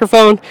have a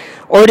microphone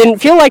or didn't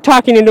feel like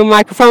talking into a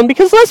microphone,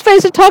 because let's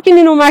face it, talking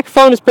into a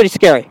microphone is pretty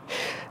scary.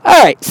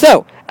 Alright,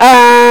 so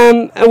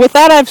with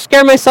that, I've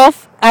scared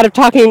myself out of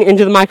talking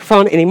into the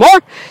microphone anymore,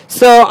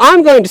 so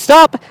I'm going to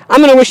stop.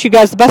 I'm going to wish you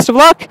guys the best of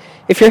luck.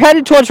 If you're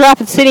headed towards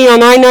Rapid City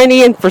on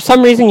I-90 and for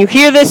some reason you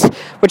hear this,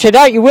 which I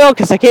doubt you will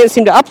because I can't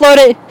seem to upload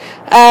it,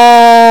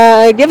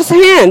 give us a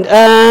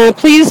hand.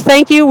 Please,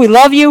 thank you. We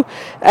love you.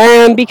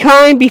 Be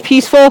kind, be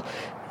peaceful,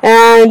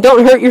 and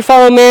don't hurt your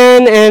fellow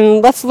man,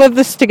 and let's live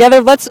this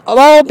together. Let's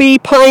all be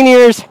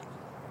pioneers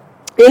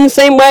in the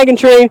same wagon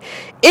train,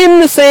 in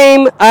the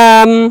same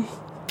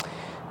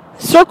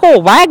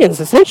circle wagons,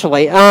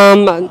 essentially.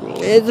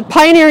 The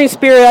pioneering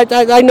spirit,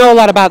 I know a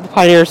lot about the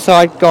pioneers, so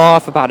I go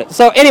off about it.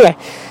 So anyway,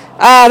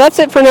 that's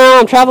it for now.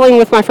 I'm traveling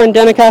with my friend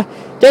Denica.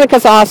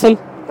 Denica's awesome.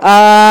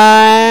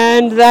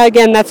 And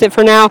again, that's it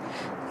for now.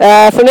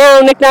 For now,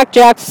 Knick Knack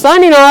Jack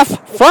signing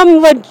off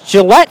from the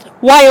Gillette,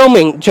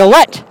 Wyoming.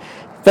 Gillette,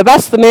 the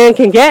best the man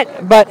can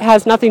get, but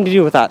has nothing to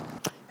do with that.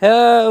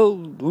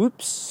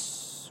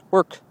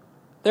 Work.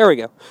 There we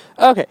go.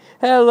 Okay.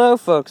 Hello,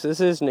 folks.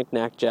 This is Knick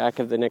Knack Jack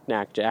of the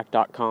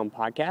knickknackjack.com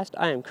podcast.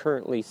 I am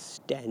currently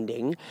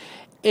standing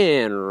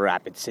in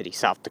Rapid City,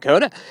 South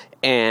Dakota,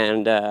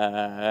 and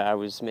I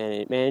was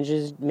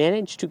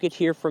managed to get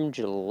here from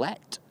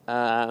Gillette.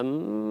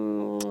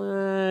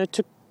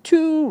 Took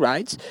 2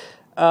 rides.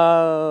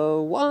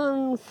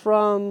 One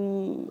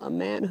from a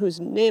man whose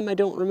name I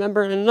don't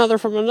remember, and another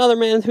from another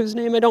man whose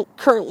name I don't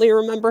currently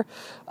remember.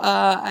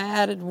 I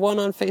added one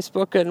on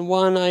Facebook, and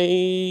one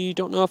I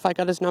don't know if I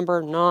got his number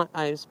or not,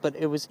 but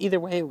it was either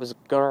way, it was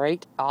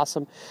great,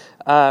 awesome.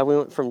 We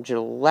went from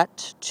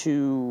Gillette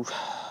to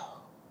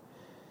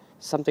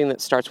something that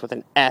starts with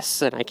an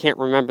S, and I can't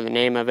remember the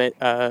name of it,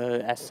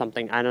 S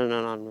something, I don't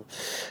know.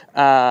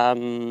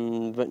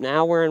 But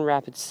now we're in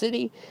Rapid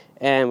City,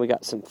 and we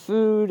got some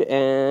food,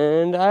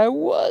 and I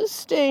was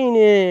staying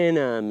in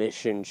a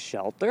mission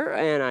shelter,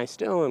 and I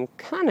still am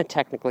kind of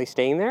technically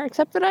staying there,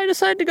 except that I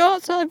decided to go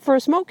outside for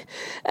a smoke,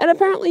 and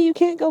apparently you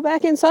can't go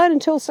back inside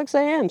until 6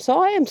 a.m., so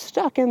I am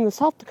stuck in the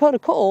South Dakota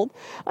cold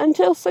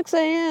until 6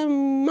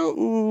 a.m.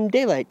 Mountain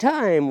Daylight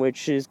Time,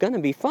 which is going to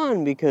be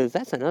fun, because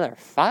that's another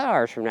 5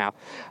 hours from now.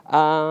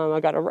 I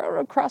got a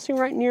railroad crossing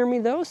right near me,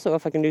 though, so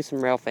if I can do some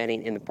rail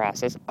fanning in the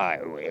process, I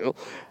will.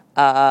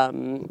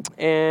 And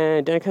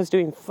Danica's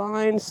doing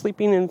fine,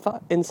 sleeping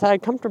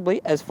inside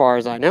comfortably, as far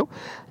as I know.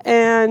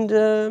 And,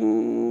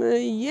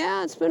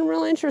 yeah, it's been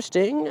really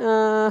interesting.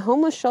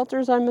 Homeless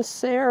shelters, I must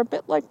say, are a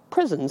bit like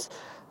prisons.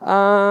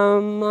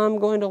 I'm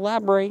going to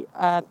elaborate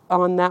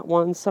on that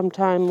one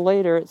sometime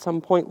later, at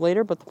some point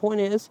later, but the point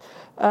is,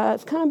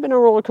 it's kind of been a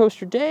roller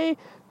coaster day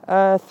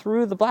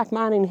through the Black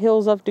Mining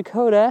Hills of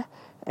Dakota.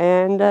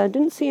 And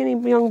didn't see any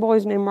young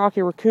boys named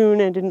Rocky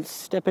Raccoon, and didn't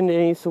step into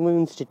any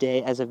saloons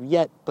today as of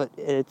yet, but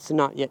it's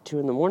not yet 2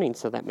 a.m,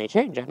 so that may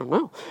change, I don't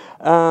know.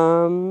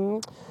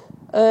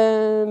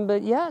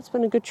 But yeah, it's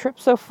been a good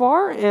trip so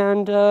far,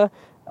 and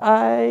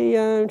I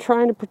am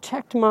trying to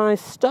protect my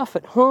stuff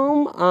at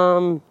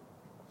home.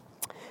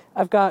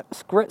 I've got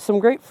some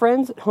great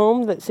friends at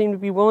home that seem to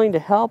be willing to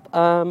help.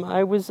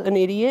 I was an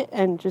idiot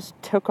and just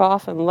took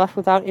off and left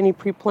without any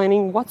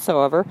pre-planning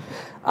whatsoever.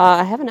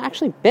 I haven't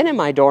actually been in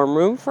my dorm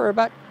room for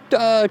about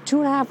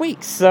 2.5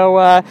 weeks, so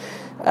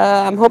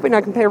I'm hoping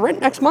I can pay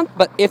rent next month,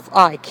 but if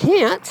I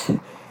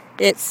can't,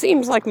 it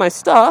seems like my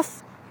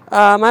stuff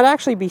might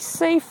actually be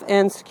safe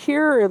and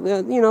secure.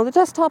 The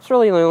desktop's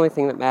really the only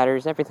thing that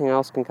matters. Everything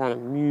else can kind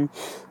of meh.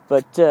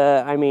 But,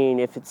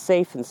 if it's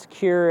safe and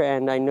secure,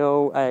 and I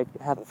know I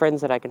have friends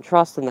that I can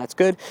trust, then that's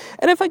good.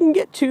 And if I can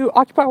get to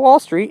Occupy Wall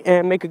Street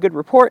and make a good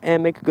report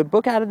and make a good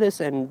book out of this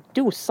and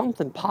do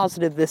something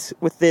positive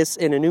with this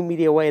in a new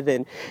media way,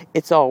 then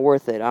it's all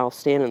worth it. I'll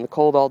stand in the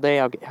cold all day.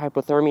 I'll get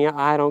hypothermia.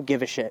 I don't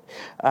give a shit.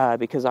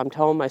 Because I'm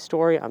telling my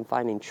story. I'm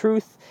finding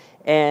truth.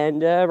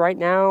 And right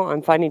now,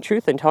 I'm finding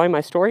truth and telling my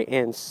story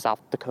in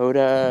South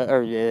Dakota,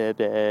 or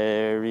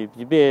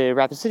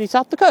Rapid City,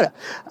 South Dakota.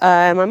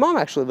 And my mom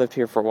actually lived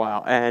here for a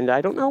while, and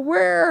I don't know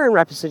where in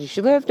Rapid City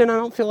she lived, and I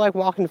don't feel like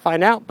walking to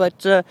find out.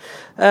 But we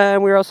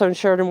were also in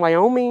Sheridan,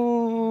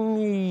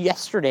 Wyoming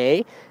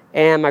yesterday,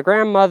 and my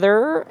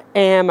grandmother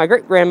and my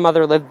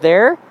great-grandmother lived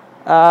there.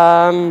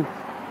 Helgum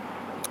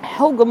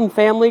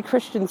family,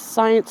 Christian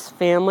Science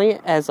family,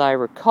 as I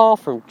recall,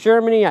 from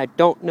Germany. I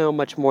don't know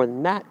much more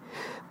than that.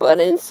 But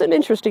it's an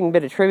interesting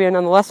bit of trivia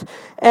nonetheless.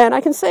 And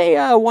I can say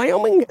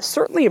Wyoming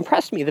certainly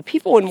impressed me. The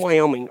people in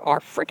Wyoming are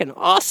freaking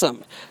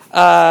awesome.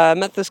 I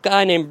met this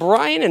guy named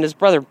Brian and his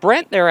brother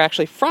Brent. They're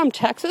actually from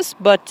Texas,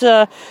 but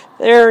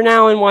they're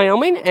now in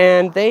Wyoming.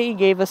 And they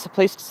gave us a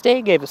place to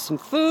stay, gave us some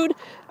food.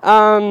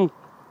 And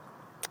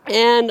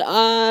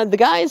the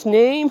guy's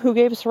name who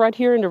gave us a ride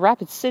here into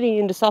Rapid City,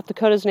 into South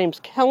Dakota, his name's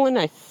Kellen,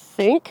 I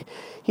think.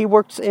 He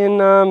works in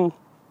the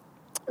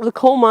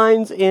coal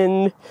mines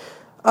in...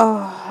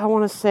 I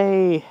want to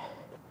say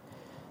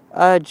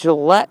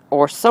Gillette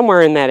or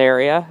somewhere in that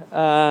area.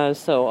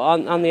 So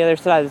on the other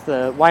side is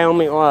the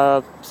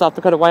South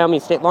Dakota-Wyoming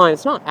state line.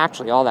 It's not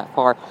actually all that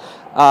far.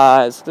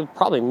 It's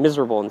probably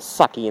miserable and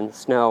sucky in the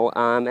snow.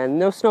 And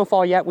no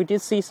snowfall yet. We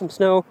did see some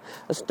snow,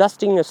 a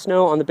dusting of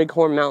snow on the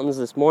Bighorn Mountains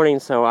this morning,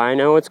 so I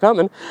know it's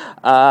coming.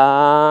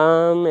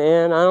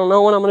 And I don't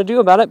know what I'm going to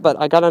do about it, but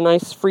I got a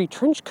nice free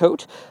trench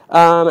coat.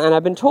 And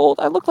I've been told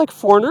I look like a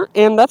foreigner,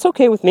 and that's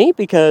okay with me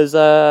because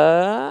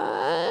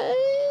American,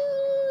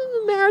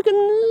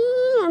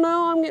 I don't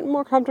know, I'm getting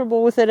more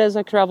comfortable with it as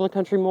I travel the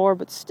country more,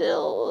 but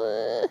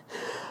still,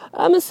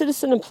 I'm a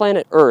citizen of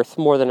planet Earth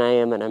more than I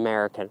am an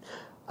American.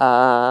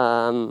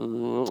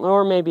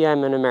 Or maybe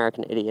I'm an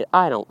American idiot.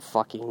 I don't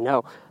fucking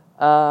know.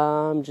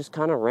 I'm just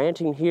kind of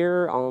ranting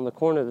here on the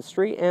corner of the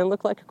street and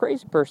look like a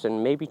crazy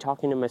person. Maybe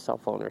talking to my cell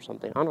phone or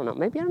something. I don't know.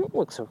 Maybe I don't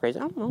look so crazy.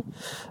 I don't know.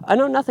 I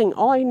know nothing.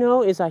 All I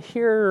know is I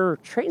hear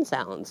train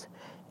sounds.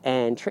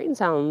 And train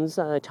sounds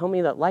tell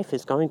me that life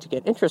is going to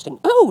get interesting.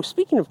 Oh,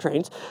 speaking of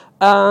trains,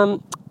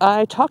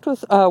 I talked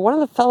with one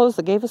of the fellows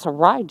that gave us a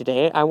ride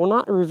today. I will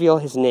not reveal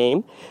his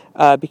name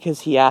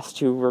because he asked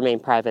to remain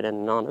private and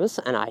anonymous,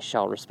 and I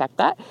shall respect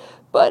that.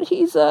 But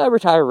he's a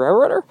retired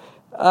railroader,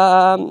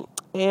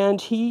 and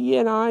he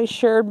and I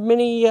shared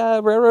many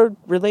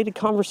railroad-related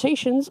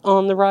conversations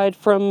on the ride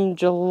from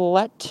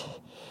Gillette.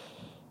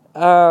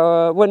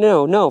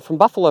 From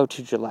Buffalo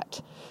to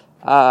Gillette.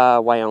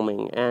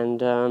 Wyoming,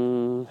 and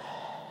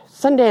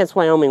Sundance,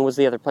 Wyoming was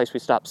the other place we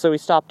stopped. So we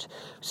started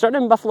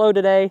in Buffalo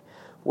today,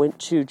 went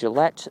to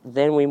Gillette,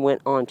 then we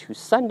went on to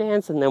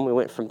Sundance, and then we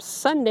went from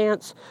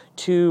Sundance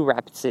to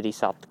Rapid City,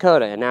 South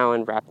Dakota, and now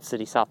in Rapid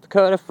City, South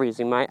Dakota,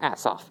 freezing my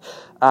ass off.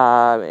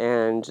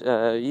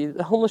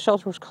 The homeless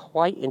shelter was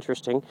quite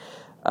interesting.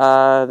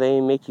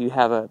 They make you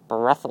have a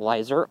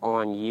breathalyzer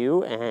on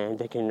you, and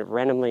they can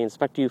randomly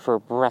inspect you for a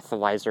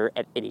breathalyzer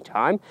at any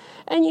time,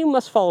 and you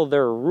must follow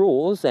their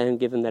rules, and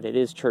given that it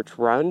is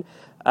church-run,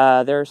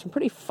 there are some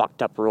pretty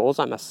fucked up rules,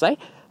 I must say.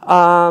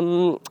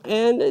 And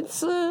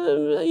it's,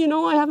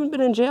 I haven't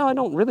been in jail. I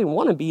don't really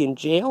want to be in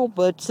jail,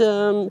 but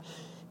in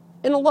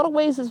a lot of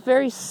ways it's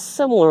very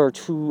similar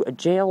to a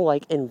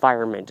jail-like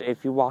environment.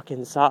 If you walk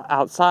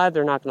outside,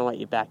 they're not going to let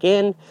you back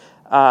in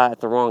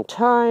at the wrong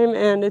time,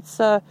 and it's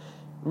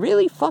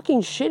really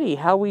fucking shitty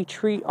how we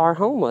treat our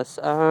homeless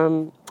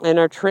and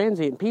our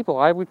transient people.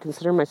 I would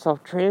consider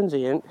myself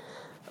transient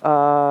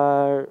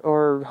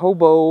or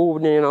hobo,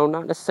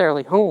 not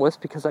necessarily homeless,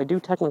 because I do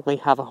technically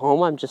have a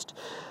home. I'm just,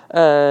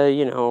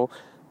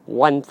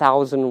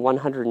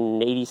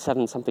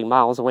 1,187 something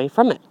miles away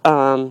from it.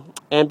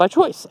 And by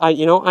choice, I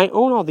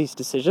own all these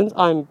decisions.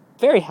 I'm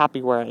very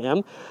happy where I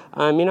am.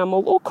 I mean, I'm a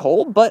little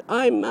cold, but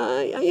I'm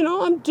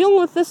dealing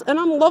with this, and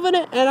I'm loving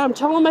it, and I'm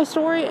telling my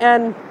story,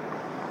 and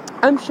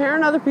I'm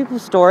sharing other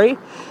people's story,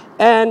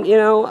 and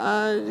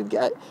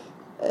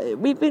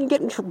we've been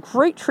getting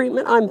great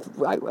treatment.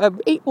 I've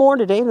ate more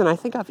today than I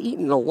think I've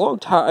eaten in a long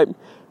time,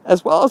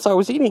 as well as I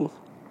was eating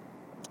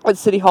at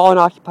City Hall in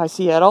Occupy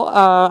Seattle.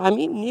 I'm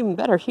eating even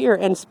better here.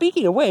 And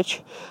speaking of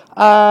which,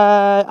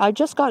 I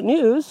just got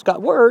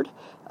word,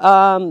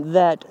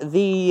 that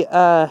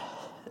the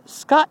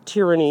Scott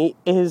tyranny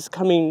is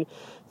coming.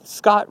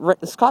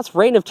 Scott's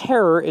reign of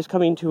terror is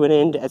coming to an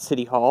end at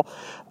City Hall.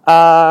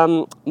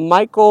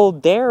 Michael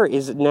Dare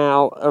is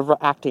now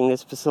acting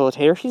as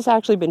facilitator. He's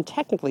actually been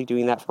technically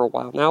doing that for a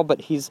while now,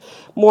 but he's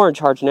more in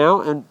charge now,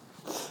 and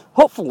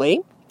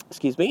hopefully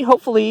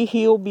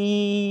he'll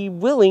be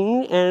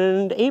willing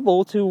and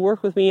able to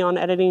work with me on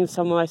editing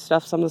some of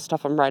the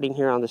stuff I'm writing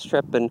here on this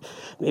trip, and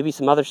maybe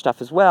some other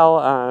stuff as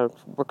well,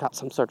 work out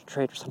some sort of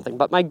trade or something.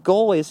 But my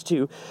goal is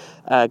to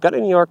go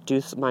to New York,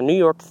 do my New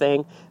York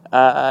thing,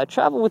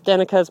 travel with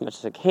Danica as much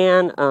as I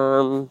can,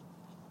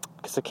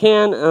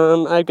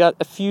 I've got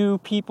a few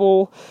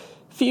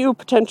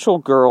potential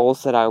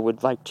girls that I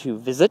would like to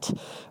visit,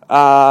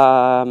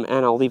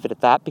 and I'll leave it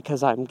at that,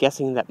 because I'm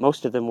guessing that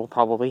most of them will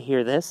probably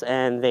hear this,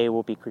 and they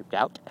will be creeped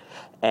out,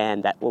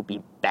 and that will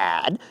be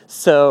bad,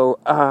 so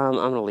I'm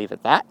going to leave it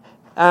at that.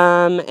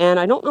 And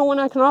I don't know when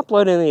I can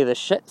upload any of this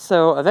shit,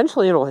 so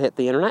eventually it'll hit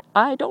the internet.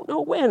 I don't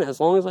know when, as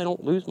long as I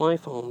don't lose my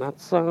phone.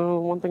 That's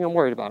one thing I'm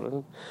worried about. I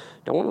don't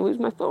want to lose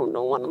my phone,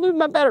 don't want to lose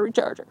my battery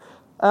charger.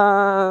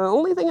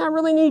 Only thing I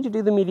really need to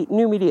do the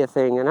new media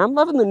thing, and I'm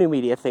loving the new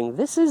media thing.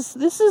 This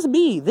is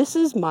me. This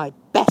is my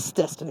best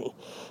destiny.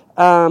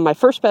 My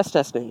first best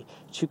destiny,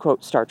 to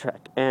quote Star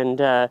Trek.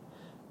 And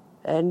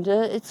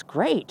it's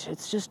great.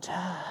 It's just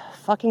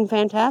fucking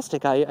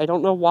fantastic. I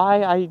don't know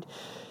why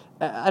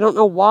I don't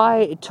know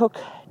why it took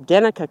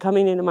Danica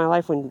coming into my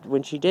life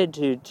when she did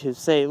to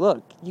say,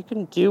 look, you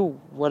can do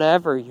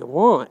whatever you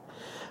want.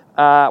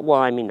 Well,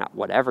 I mean, not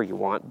whatever you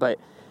want, but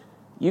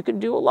you can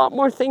do a lot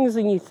more things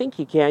than you think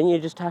you can. You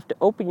just have to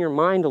open your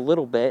mind a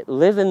little bit,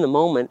 live in the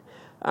moment.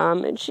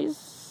 And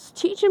she's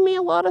teaching me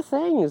a lot of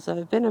things.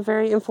 I've been a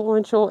very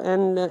influential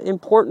and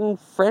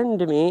important friend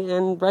to me.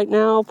 And right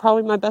now,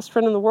 probably my best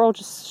friend in the world,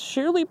 just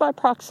sheerly by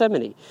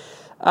proximity.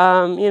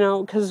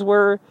 Because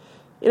we're,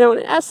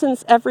 in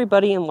essence,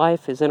 everybody in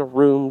life is in a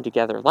room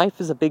together. Life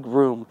is a big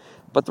room.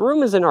 But the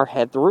room is in our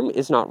head. The room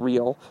is not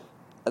real.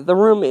 The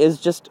room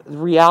is just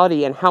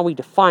reality and how we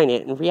define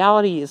it. And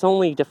reality is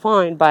only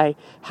defined by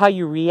how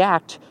you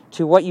react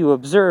to what you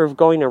observe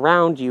going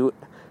around you,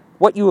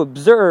 what you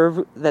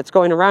observe that's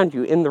going around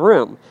you in the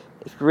room.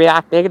 If you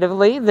react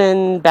negatively,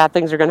 then bad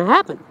things are going to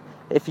happen.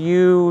 If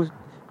you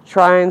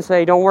try and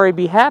say, don't worry,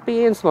 be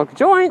happy, and smoke a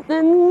joint,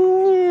 then,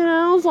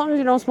 as long as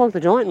you don't smoke the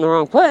joint in the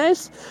wrong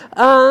place,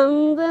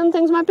 then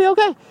things might be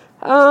okay.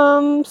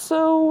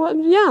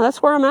 Yeah,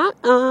 that's where I'm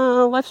at.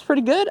 Life's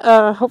pretty good.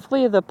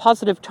 Hopefully the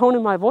positive tone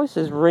in my voice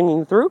is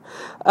ringing through.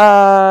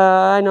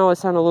 I know I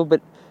sound a little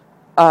bit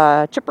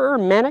chipper,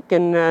 manic,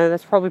 and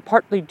that's probably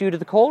partly due to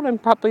the cold and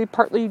probably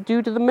partly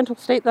due to the mental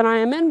state that I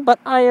am in, but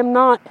I am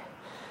not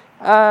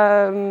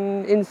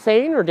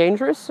insane or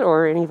dangerous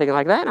or anything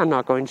like that. I'm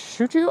not going to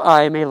shoot you.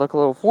 I may look a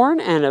little foreign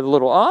and a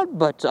little odd,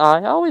 but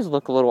I always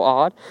look a little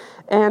odd.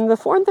 And the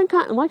foreign thing,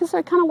 like I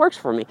said, kind of works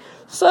for me.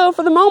 So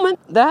for the moment,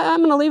 I'm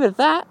going to leave it at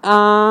that.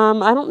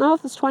 I don't know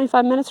if it's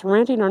 25 minutes of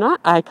ranting or not.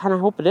 I kind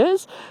of hope it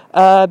is,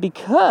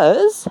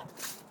 because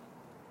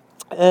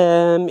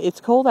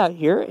it's cold out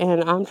here,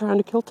 and I'm trying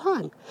to kill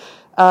time.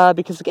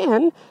 Because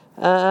again,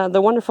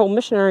 the wonderful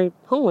missionary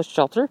homeless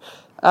shelter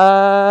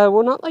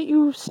will not let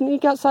you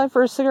sneak outside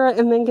for a cigarette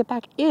and then get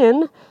back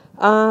in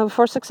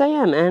before 6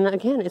 a.m. And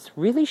again, it's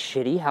really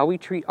shitty how we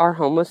treat our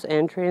homeless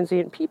and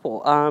transient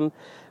people.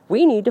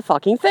 We need to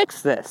fucking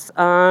fix this.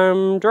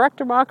 Direct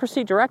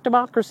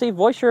democracy,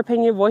 voice your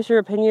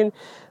opinion,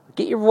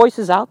 get your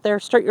voices out there,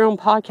 start your own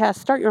podcast,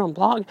 start your own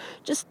blog,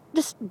 just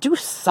do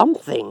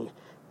something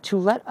to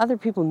let other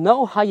people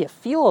know how you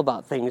feel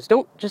about things.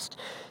 Don't just,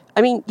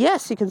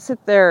 yes, you can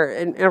sit there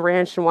in a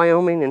ranch in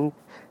Wyoming and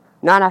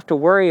not have to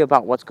worry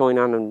about what's going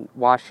on in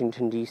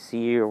Washington,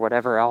 D.C. or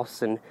whatever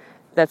else, and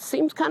that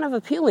seems kind of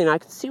appealing. I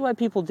can see why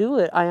people do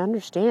it. I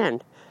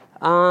understand.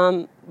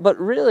 But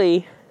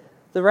really,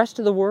 the rest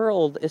of the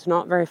world is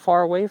not very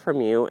far away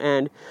from you,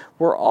 and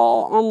we're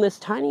all on this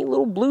tiny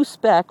little blue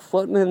speck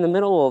floating in the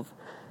middle of,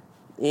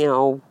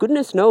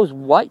 goodness knows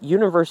what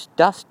universe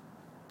dust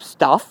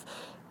stuff.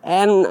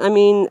 And,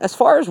 as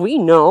far as we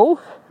know,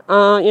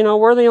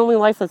 we're the only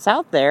life that's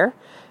out there,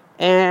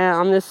 and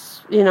on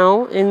this,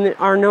 in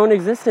our known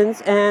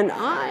existence, and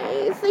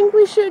I think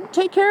we should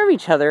take care of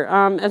each other,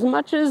 as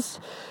much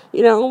as,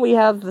 we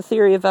have the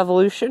theory of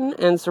evolution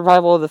and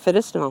survival of the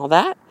fittest and all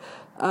that.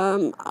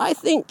 I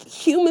think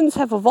humans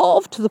have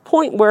evolved to the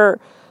point where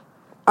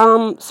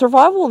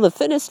survival of the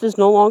fittest is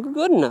no longer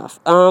good enough.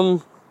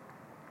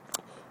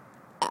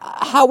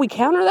 how we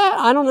counter that,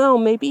 I don't know.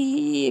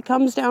 Maybe it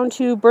comes down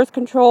to birth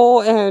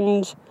control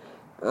and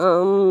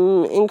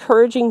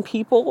encouraging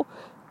people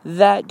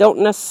that don't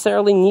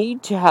necessarily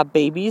need to have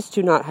babies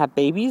to not have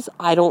babies.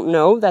 I don't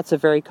know. That's a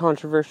very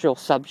controversial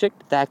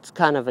subject. That's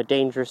kind of a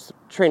dangerous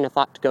train of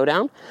thought to go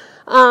down.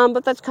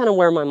 But that's kind of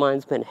where my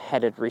mind's been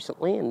headed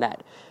recently in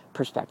that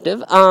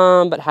perspective.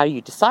 But how do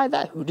you decide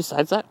that? Who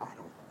decides that?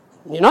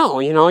 You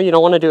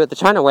don't want to do it the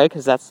China way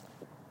because that's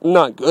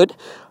not good.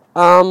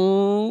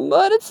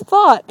 But it's a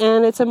thought,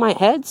 and it's in my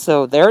head,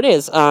 so there it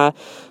is.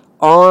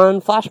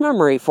 On flash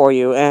memory for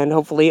you, and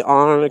hopefully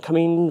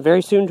coming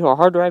very soon to a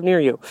hard drive near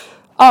you.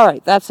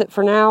 Alright, that's it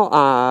for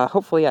now.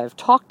 Hopefully I've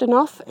talked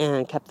enough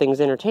and kept things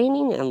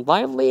entertaining and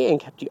lively and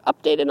kept you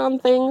updated on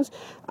things.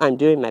 I'm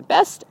doing my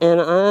best,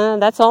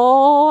 and that's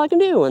all I can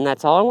do, and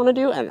that's all I want to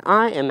do, and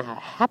I am a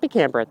happy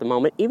camper at the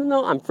moment, even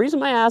though I'm freezing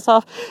my ass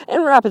off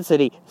in Rapid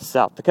City,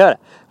 South Dakota,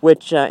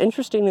 which,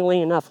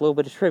 interestingly enough, a little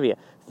bit of trivia,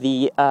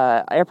 the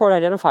airport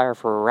identifier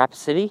for Rapid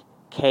City,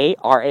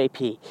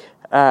 KRAP.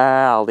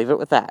 I'll leave it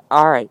with that.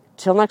 Alright,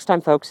 till next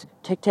time, folks,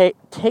 take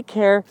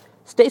care,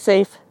 stay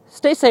safe,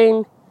 stay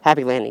sane,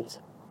 happy landings.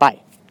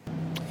 Bye.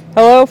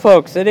 Hello,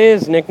 folks. It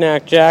is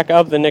Knickknack Jack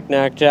of the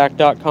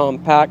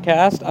knickknackjack.com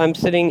podcast. I'm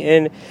sitting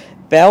in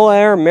Bel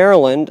Air,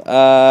 Maryland.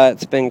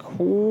 It's been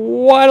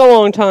quite a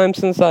long time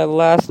since I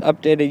last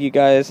updated you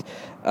guys.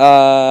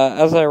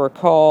 As I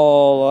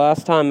recall, the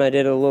last time I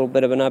did a little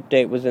bit of an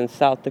update was in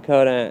South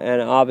Dakota,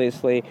 and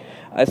obviously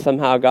I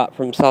somehow got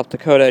from South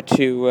Dakota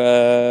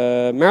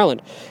to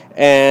Maryland.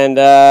 And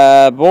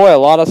boy, a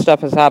lot of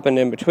stuff has happened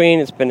in between.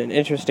 It's been an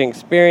interesting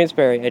experience,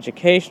 very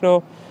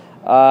educational,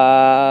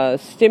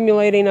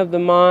 stimulating of the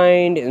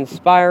mind,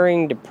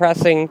 inspiring,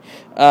 depressing.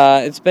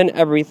 It's been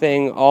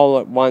everything all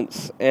at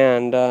once,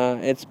 and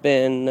it's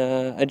been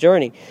a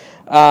journey.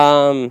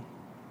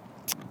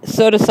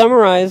 So to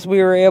summarize,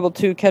 we were able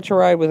to catch a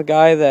ride with a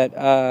guy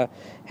that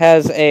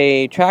has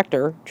a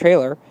trailer,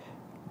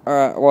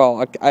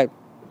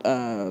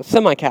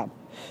 semi-cab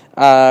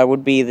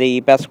would be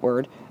the best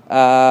word,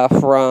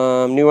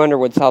 from New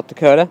Underwood, South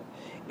Dakota.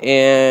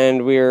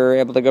 And we were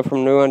able to go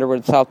from New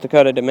Underwood, South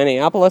Dakota to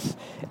Minneapolis.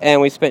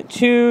 And we spent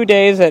 2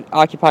 days at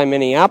Occupy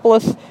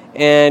Minneapolis.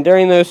 And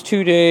during those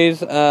 2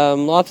 days,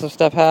 lots of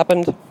stuff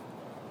happened.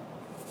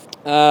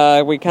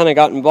 We kind of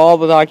got involved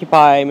with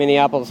Occupy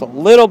Minneapolis a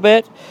little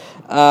bit.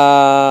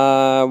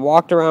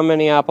 Walked around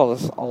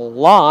Minneapolis a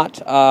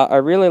lot. I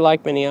really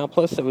liked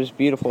Minneapolis. It was a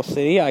beautiful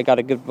city. I got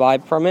a good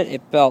vibe from it.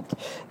 It felt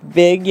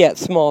big yet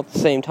small at the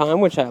same time,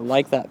 which I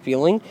like that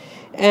feeling.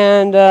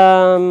 And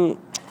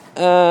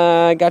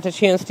got a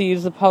chance to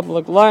use the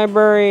public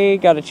library.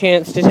 Got a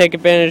chance to take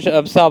advantage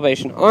of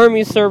Salvation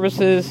Army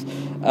services.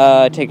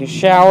 Take a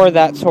shower,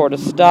 that sort of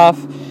stuff.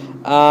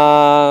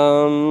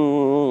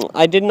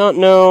 I did not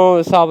know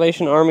the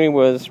Salvation Army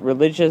was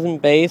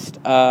religion-based.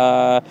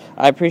 I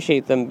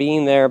appreciate them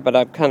being there, but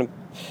I'm kind of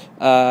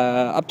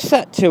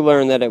upset to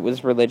learn that it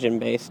was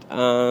religion-based.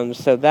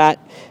 So that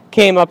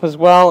came up as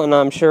well, and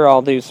I'm sure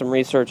I'll do some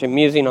research and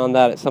musing on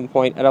that at some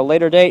point at a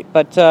later date.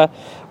 But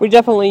we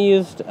definitely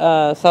used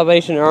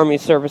Salvation Army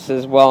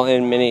services well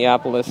in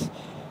Minneapolis.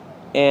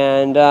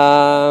 And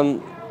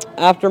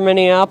after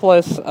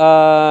Minneapolis,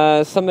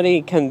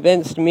 somebody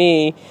convinced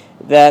me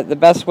that the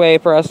best way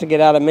for us to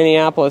get out of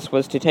Minneapolis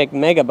was to take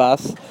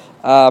Megabus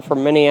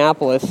from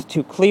Minneapolis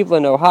to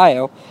Cleveland,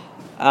 Ohio.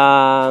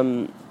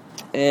 And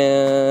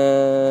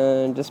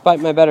despite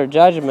my better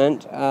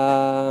judgment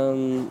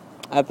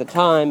at the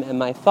time and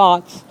my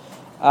thoughts,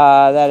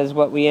 that is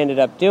what we ended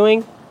up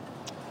doing.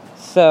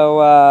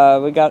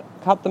 So we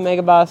caught the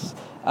Megabus.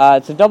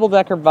 It's a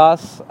double-decker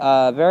bus,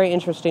 very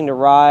interesting to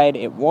ride.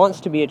 It wants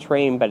to be a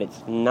train, but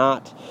it's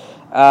not.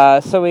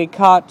 So we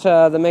caught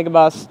the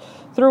Megabus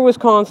through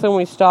Wisconsin.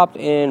 We stopped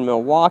in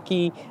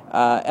Milwaukee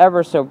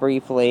ever so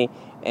briefly,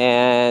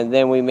 and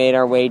then we made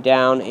our way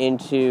down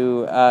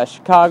into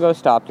Chicago,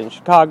 stopped in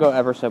Chicago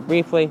ever so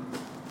briefly.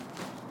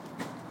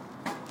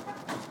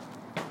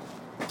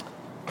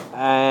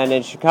 And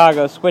in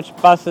Chicago, switched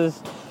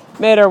buses,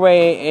 made our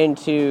way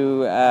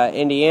into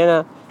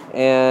Indiana,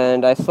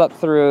 and I slept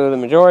through the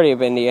majority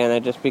of Indiana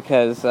just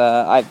because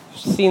I've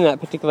seen that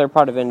particular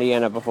part of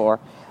Indiana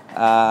before.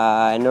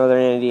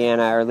 Northern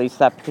Indiana, or at least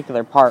that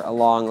particular part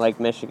along Lake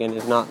Michigan,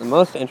 is not the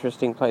most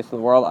interesting place in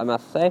the world, I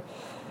must say.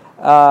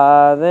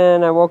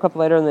 Then I woke up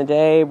later in the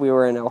day. We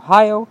were in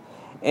Ohio,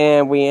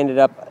 and we ended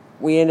the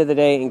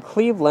day in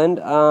Cleveland.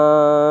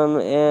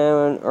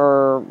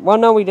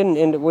 We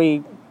didn't.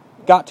 We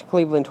got to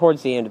Cleveland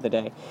towards the end of the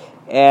day,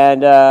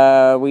 and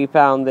we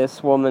found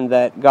this woman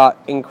that got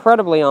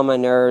incredibly on my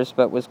nerves,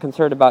 but was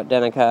concerned about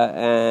Denica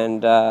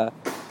and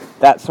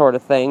that sort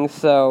of thing.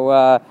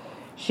 So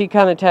she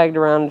kind of tagged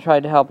around and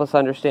tried to help us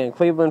understand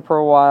Cleveland for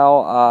a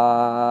while.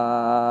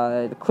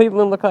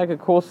 Cleveland looked like a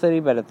cool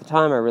city, but at the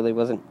time I really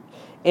wasn't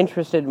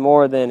interested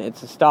more than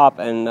it's a stop,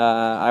 and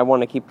I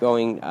want to keep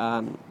going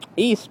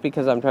east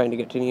because I'm trying to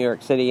get to New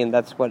York City, and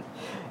that's what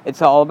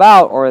it's all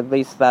about, or at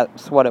least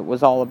that's what it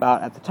was all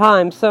about at the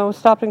time. So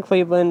stopped in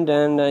Cleveland,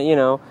 and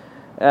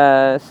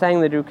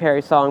sang the Drew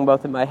Carey song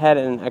both in my head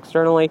and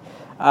externally.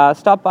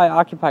 Stopped by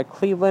Occupy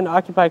Cleveland.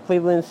 Occupy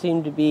Cleveland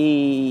seemed to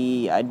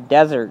be a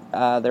desert.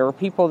 There were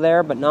people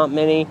there, but not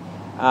many.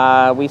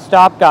 We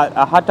stopped, got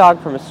a hot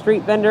dog from a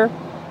street vendor.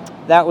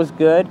 That was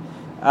good.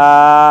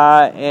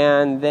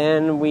 And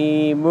then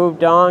we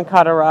moved on,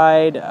 caught a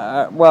ride.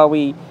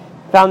 We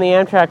found the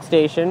Amtrak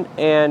station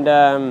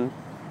and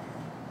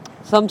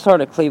some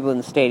sort of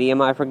Cleveland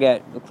stadium. I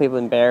forget, the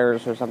Cleveland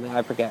Bears or something.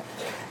 I forget.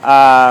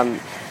 And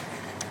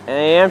the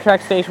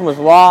Amtrak station was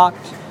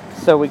locked,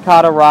 so we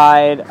caught a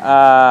ride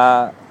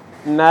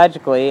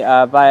magically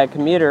by a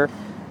commuter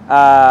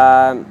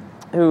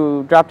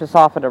who dropped us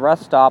off at a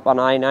rest stop on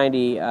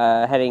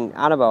I-90 heading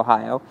out of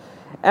Ohio.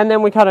 And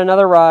then we caught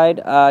another ride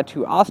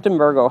to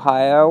Austinburg,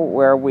 Ohio,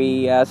 where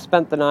we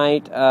spent the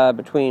night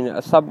between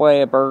a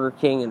Subway, a Burger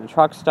King, and a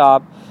truck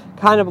stop,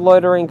 kind of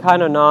loitering,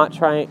 kind of not,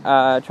 trying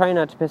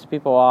not to piss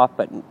people off,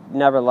 but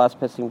nevertheless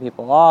pissing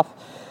people off.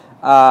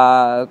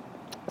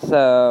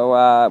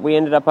 So we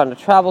ended up on a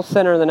travel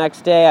center the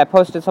next day. I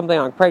posted something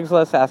on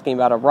Craigslist asking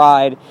about a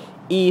ride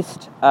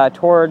east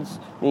towards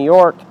New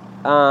York.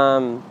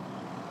 And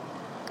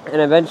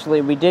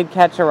eventually we did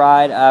catch a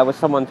ride with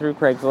someone through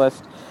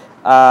Craigslist.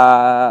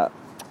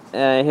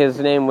 His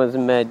name was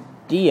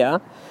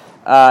Medea.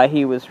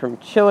 He was from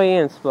Chile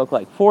and spoke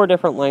like 4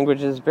 different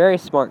languages. Very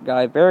smart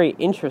guy, very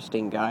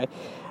interesting guy.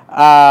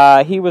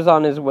 He was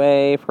on his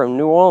way from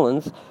New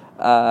Orleans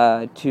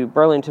to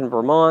Burlington,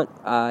 Vermont.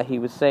 He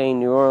was saying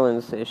New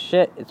Orleans is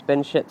shit. It's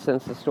been shit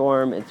since the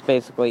storm. It's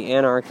basically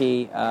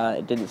anarchy.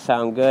 It didn't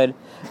sound good.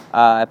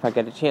 If I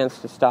get a chance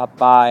to stop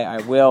by, I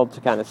will, to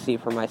kind of see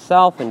for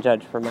myself and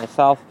judge for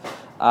myself.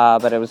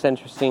 But it was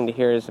interesting to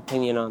hear his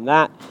opinion on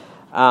that.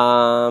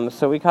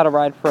 So we caught a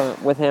ride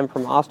with him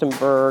from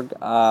Austinburg,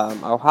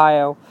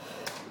 Ohio,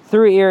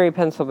 through Erie,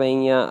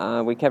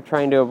 Pennsylvania. We kept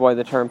trying to avoid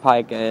the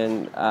turnpike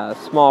and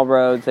small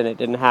roads, and it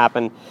didn't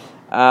happen.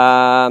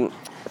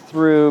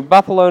 Through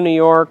Buffalo, New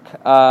York,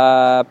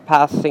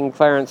 passing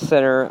Clarence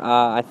Center.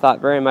 I thought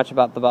very much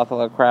about the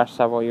Buffalo crash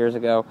several years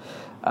ago.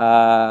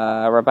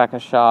 Rebecca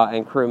Shaw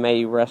and crew, may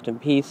you rest in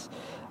peace.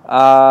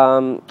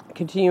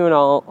 Continuing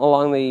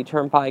along the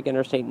turnpike,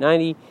 Interstate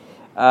 90,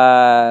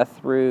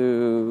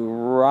 through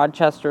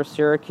Rochester,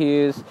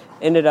 Syracuse,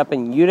 ended up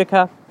in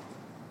Utica,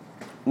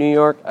 New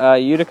York.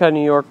 Utica,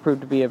 New York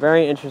proved to be a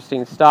very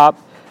interesting stop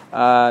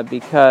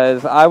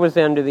because I was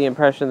under the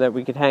impression that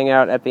we could hang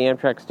out at the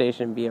Amtrak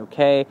station and be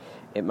okay.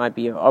 It might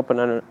be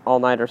open all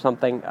night or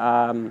something.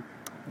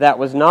 That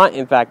was not,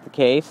 in fact, the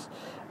case.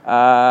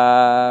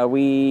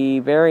 We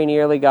very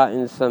nearly got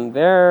in some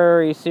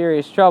very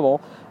serious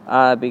trouble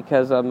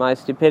because of my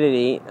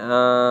stupidity,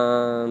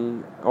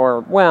 not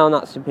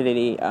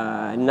stupidity,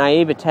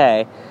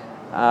 naivete,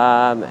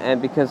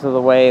 and because of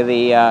the way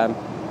the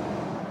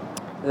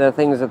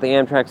things at the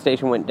Amtrak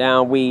station went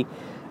down. We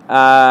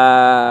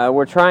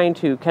were trying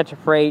to catch a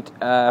freight.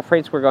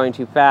 Freights were going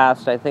too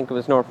fast. I think it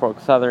was Norfolk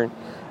Southern.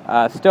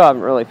 Still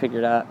haven't really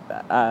figured out.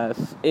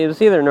 It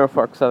was either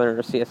Norfolk Southern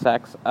or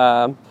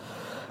CSX.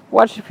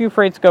 Watched a few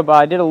freights go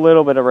by. Did a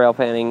little bit of rail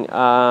fanning.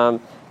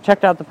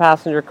 Checked out the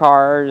passenger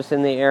cars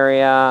in the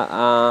area.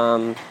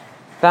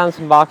 Found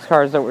some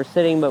boxcars that were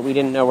sitting, but we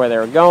didn't know where they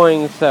were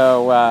going,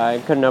 so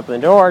I couldn't open the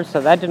doors,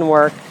 so that didn't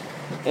work.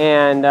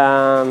 And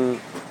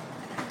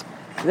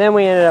then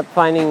we ended up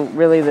finding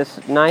really this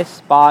nice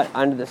spot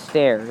under the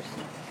stairs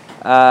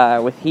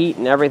with heat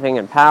and everything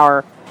and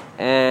power.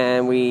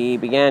 And we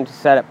began to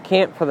set up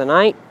camp for the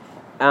night.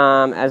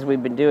 As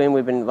we've been doing,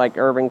 we've been like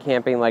urban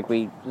camping, like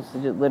we just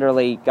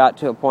literally got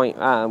to a point,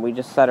 we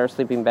just set our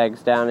sleeping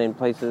bags down in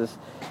places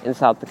in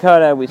South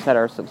Dakota. We set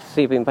our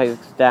sleeping bags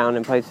down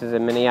in places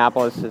in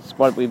Minneapolis. It's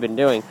what we've been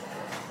doing.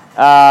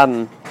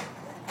 So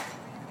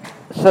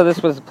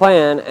this was the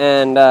plan,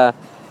 and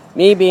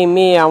me being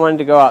me, I wanted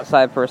to go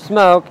outside for a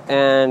smoke,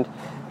 and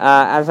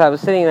as I was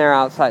sitting there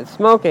outside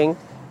smoking,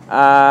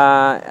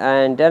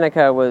 and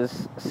Denica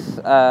was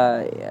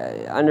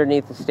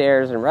underneath the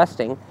stairs and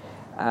resting,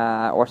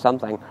 or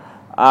something,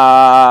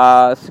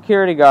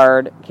 security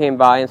guard came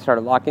by and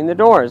started locking the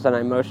doors, and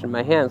I motioned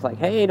my hands like,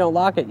 hey, don't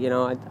lock it,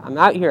 I'm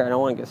out here, I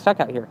don't want to get stuck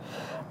out here.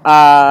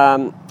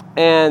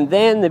 And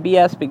then the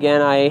BS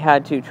began. I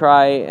had to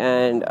try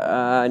and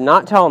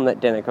not tell him that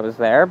Denica was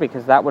there,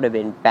 because that would have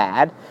been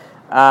bad.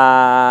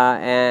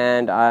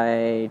 And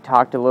I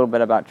talked a little bit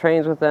about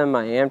trains with him,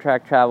 my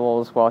Amtrak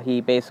travels, while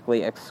he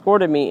basically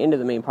escorted me into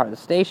the main part of the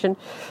station.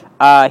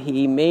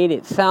 He made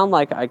it sound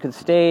like I could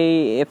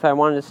stay, if I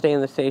wanted to stay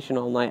in the station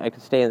all night, I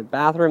could stay in the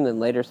bathroom.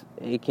 Then later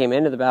he came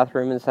into the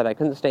bathroom and said I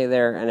couldn't stay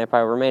there, and if I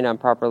remained on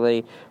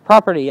property,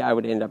 I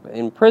would end up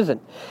in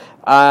prison.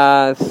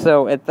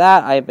 So at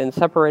that, I had been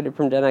separated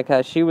from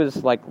Denica. She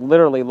was like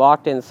literally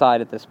locked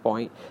inside at this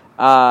point.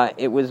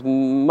 It was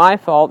my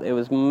fault. It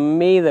was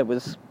me that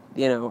was,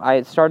 I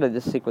had started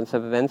this sequence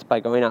of events by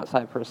going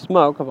outside for a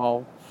smoke, of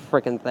all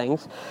frickin'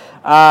 things.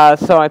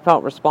 So I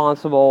felt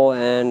responsible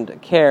and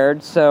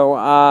cared.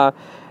 So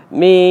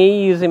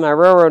Me, using my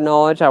railroad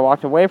knowledge, I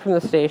walked away from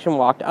the station,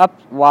 walked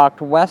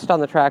west on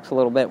the tracks a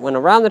little bit, went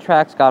around the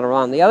tracks, got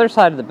around the other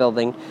side of the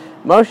building,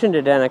 motioned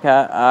to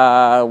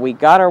Denica. We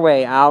got our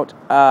way out,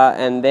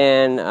 and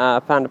then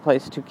found a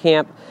place to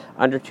camp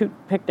under 2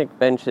 picnic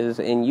benches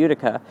in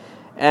Utica.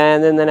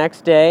 And then the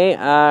next day,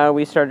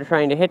 we started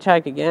trying to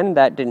hitchhike again.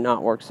 That did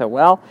not work so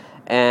well.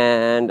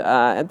 And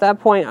at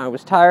that point, I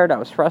was tired, I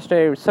was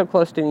frustrated, I was so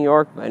close to New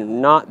York, but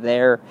not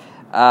there.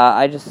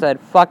 I just said,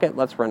 fuck it,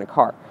 let's rent a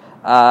car.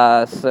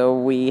 So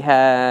we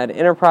had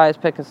Enterprise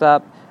pick us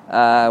up.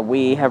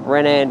 We have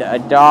rented a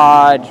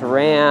Dodge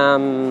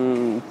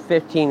Ram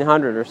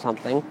 1500 or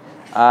something.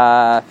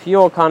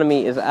 Fuel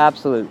economy is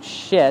absolute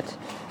shit.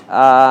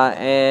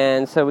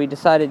 And so we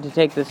decided to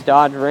take this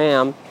Dodge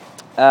Ram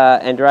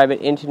and drive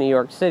it into New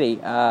York City,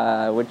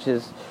 which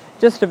is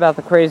just about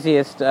the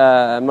craziest,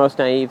 most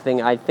naive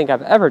thing I think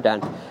I've ever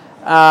done.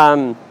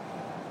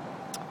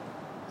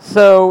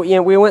 So,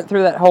 we went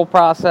through that whole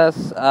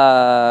process,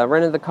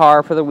 rented the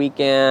car for the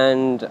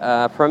weekend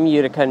from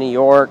Utica, New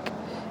York,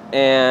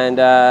 and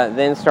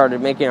then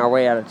started making our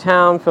way out of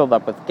town, filled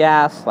up with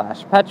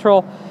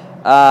gas/petrol,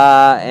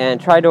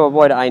 and tried to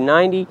avoid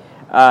I-90.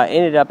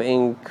 Ended up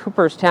in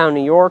Cooperstown,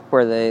 New York,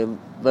 where the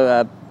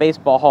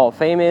Baseball Hall of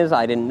Fame is.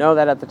 I didn't know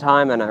that at the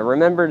time, and I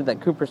remembered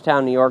that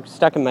Cooperstown, New York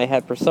stuck in my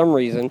head for some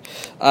reason,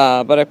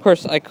 but of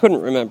course I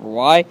couldn't remember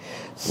why.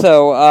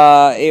 So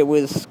it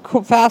was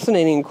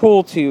fascinating and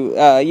cool to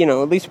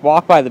at least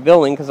walk by the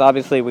building, because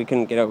obviously we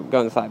couldn't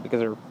go inside because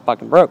they were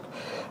fucking broke.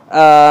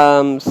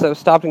 So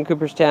stopped in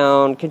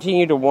Cooperstown,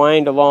 continued to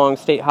wind along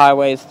state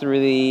highways through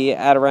the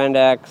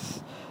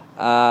Adirondacks /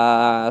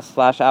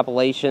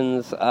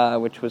 Appalachians,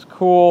 which was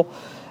cool.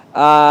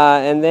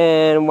 And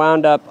then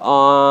wound up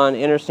on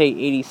Interstate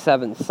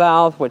 87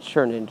 South, which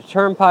turned into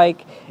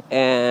Turnpike,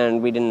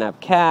 and we didn't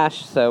have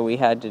cash, so we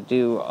had to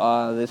do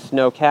this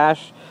no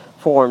cash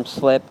form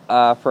slip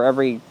for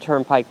every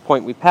Turnpike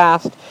point we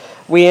passed.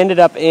 We ended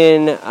up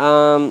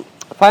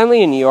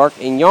finally in New York,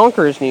 in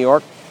Yonkers, New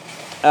York,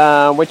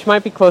 which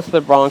might be close to the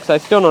Bronx. I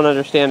still don't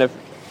understand if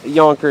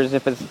Yonkers,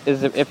 if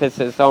it's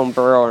its own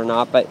borough or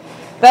not, but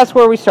that's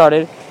where we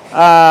started.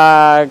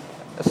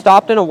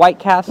 Stopped in a White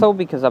Castle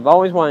because I've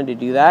always wanted to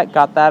do that.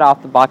 Got that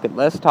off the bucket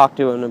list. Talked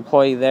to an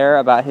employee there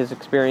about his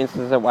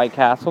experiences at White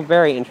Castle.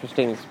 Very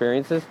interesting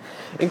experiences,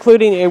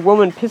 including a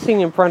woman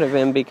pissing in front of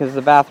him because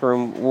the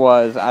bathroom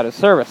was out of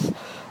service.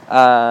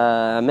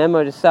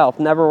 Memo to self: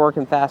 never work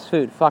in fast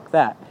food. Fuck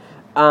that.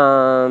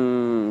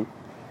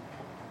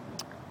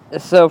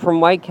 So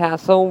from White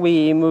Castle,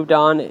 we moved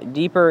on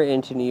deeper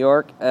into New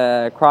York,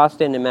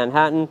 crossed into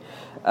Manhattan,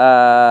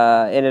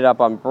 ended up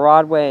on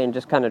Broadway, and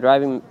just kind of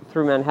driving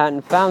through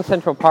Manhattan, found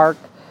Central Park.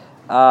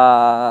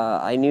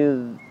 And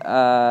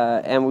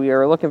we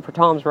were looking for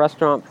Tom's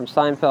Restaurant from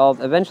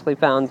Seinfeld. Eventually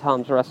found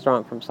Tom's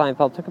Restaurant from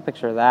Seinfeld, took a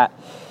picture of that,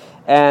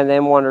 and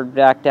then wandered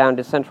back down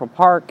to Central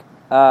Park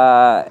in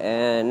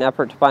an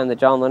effort to find the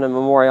John Lennon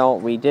Memorial.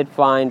 We did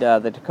find the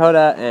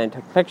Dakota and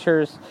took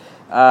pictures.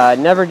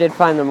 Never did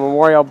find the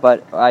memorial,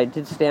 but I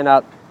did stand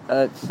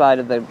outside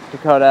of the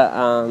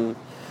Dakota,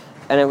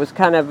 and it was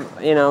kind of,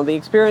 the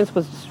experience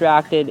was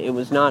distracted. It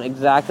was not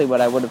exactly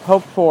what I would have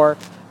hoped for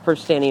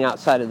standing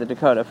outside of the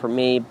Dakota for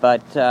me,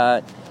 but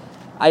I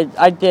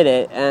did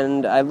it,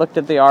 and I looked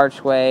at the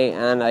archway,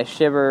 and I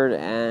shivered,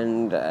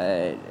 and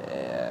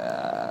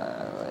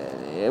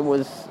it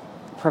was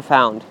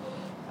profound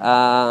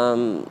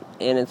in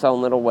its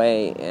own little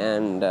way,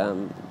 and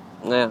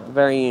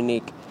very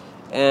unique.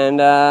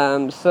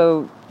 And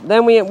so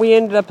then we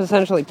ended up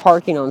essentially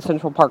parking on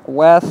Central Park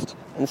West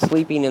and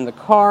sleeping in the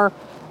car.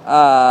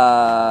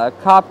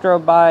 Cop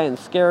drove by and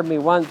scared me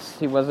once.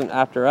 He wasn't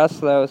after us,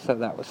 though, so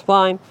that was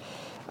fine.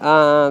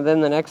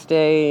 Then the next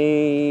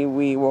day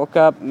we woke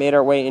up, made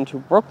our way into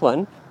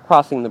Brooklyn,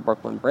 crossing the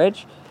Brooklyn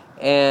Bridge,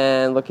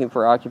 and looking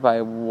for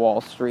Occupy Wall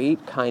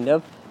Street, kind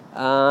of.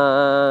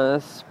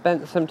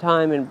 Spent some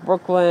time in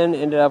Brooklyn,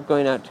 ended up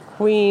going out to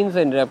Queens,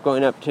 ended up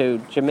going up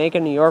to Jamaica,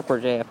 New York, where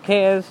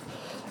JFK is.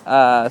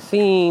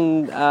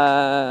 Seeing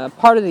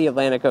part of the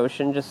Atlantic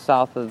Ocean just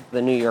south of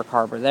the New York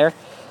Harbor there.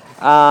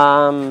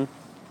 And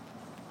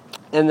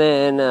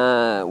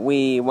then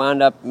we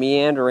wound up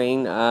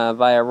meandering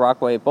via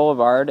Rockaway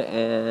Boulevard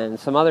and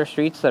some other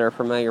streets that are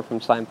familiar from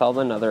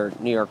Seinfeld and other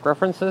New York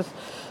references,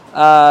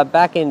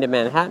 back into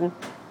Manhattan.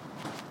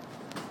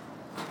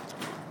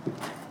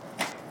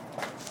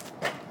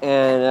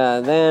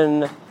 And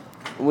then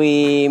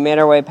we made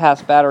our way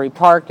past Battery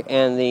Park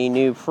and the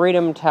new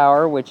Freedom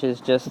Tower, which is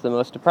just the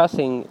most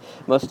depressing,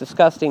 most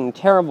disgusting,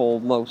 terrible,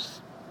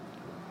 most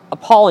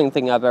appalling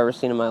thing I've ever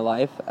seen in my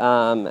life.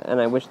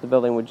 And I wish the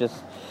building would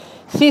just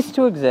cease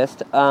to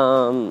exist.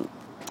 But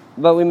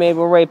we made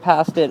our way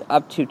past it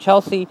up to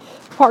Chelsea,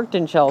 parked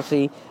in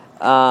Chelsea,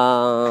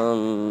 parked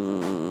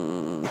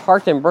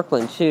in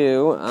Brooklyn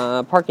too.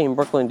 Parking in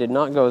Brooklyn did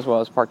not go as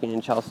well as parking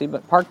in Chelsea,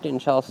 but parked in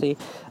Chelsea.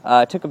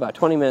 Took about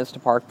 20 minutes to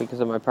park because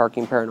of my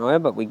parking paranoia,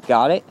 but we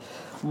got it.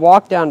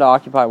 Walked down to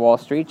Occupy Wall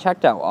Street,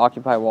 checked out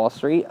Occupy Wall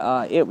Street.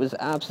 It was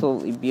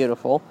absolutely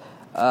beautiful.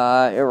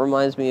 It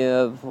reminds me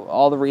of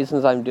all the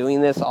reasons I'm doing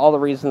this, all the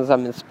reasons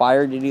I'm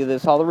inspired to do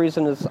this, all the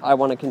reasons I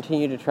want to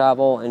continue to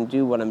travel and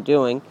do what I'm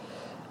doing.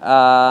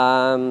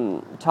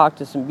 Talked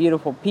to some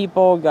beautiful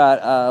people,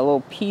 got a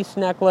little peace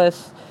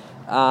necklace,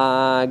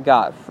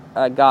 got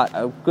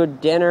a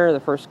good dinner, the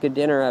first good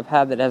dinner I've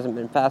had that hasn't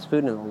been fast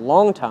food in a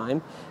long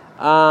time,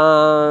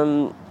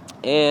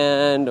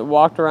 and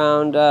walked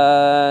around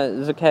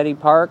Zucchetti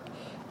Park,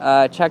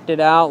 checked it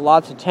out,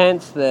 lots of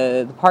tents,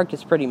 the park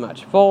is pretty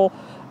much full.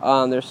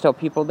 There's still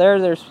people there.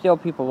 There's still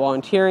people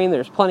volunteering.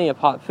 There's plenty of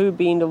hot food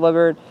being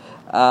delivered.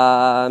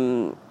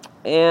 And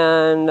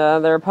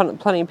there are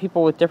plenty of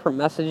people with different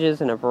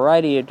messages and a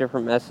variety of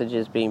different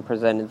messages being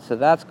presented. So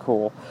that's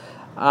cool.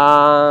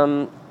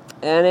 And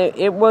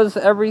it was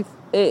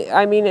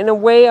I mean, in a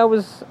way I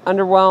was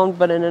underwhelmed,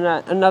 but in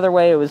another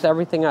way it was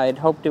everything I had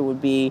hoped it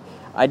would be.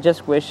 I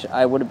just wish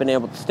I would have been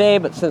able to stay,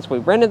 but since we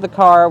rented the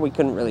car, we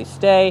couldn't really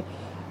stay.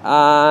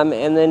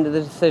 And then the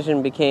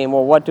decision became,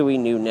 well, what do we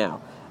do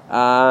now?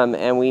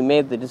 And we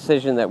made the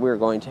decision that we were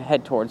going to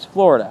head towards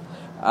Florida.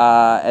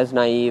 As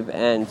naive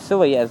and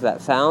silly as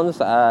that sounds,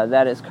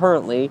 that is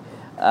currently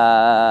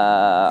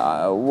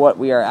what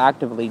we are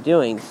actively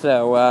doing.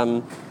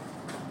 So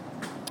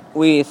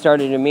we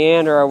started to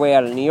meander our way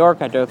out of New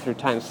York. I drove through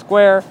Times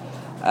Square.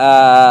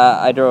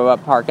 I drove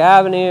up Park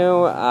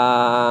Avenue.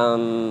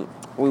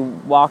 We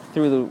walked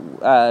through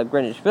the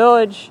Greenwich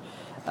Village.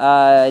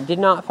 Did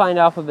not find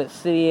Alphabet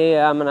City.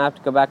 I'm going to have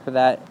to go back for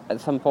that at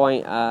some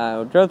point.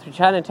 Drove through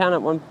Chinatown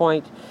at one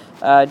point.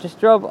 Just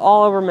drove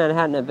all over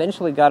Manhattan.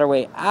 Eventually got our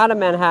way out of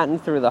Manhattan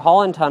through the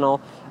Holland Tunnel.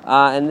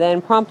 And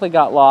then promptly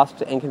got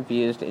lost and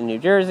confused in New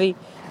Jersey.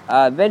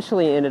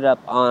 Eventually ended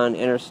up on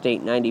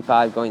Interstate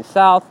 95 going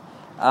south.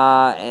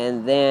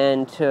 And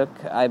then took,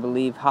 I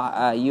believe,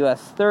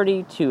 US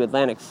 30 to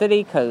Atlantic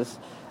City because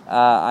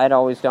I'd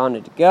always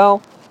wanted to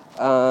go.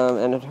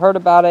 And had heard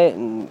about it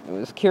and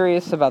was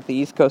curious about the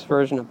East Coast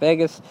version of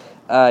Vegas.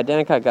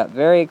 Danica got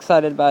very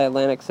excited by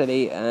Atlantic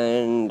City,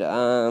 and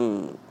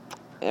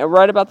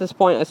right about this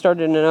point I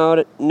started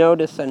to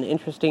notice an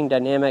interesting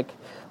dynamic,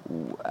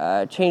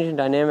 change in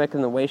dynamic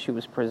in the way she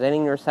was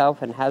presenting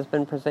herself and has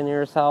been presenting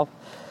herself.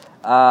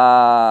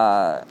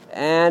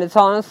 And it's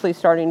honestly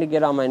starting to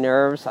get on my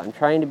nerves. I'm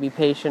trying to be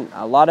patient.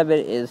 A lot of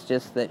it is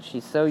just that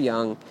she's so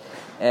young,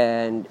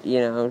 and,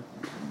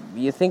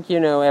 you think you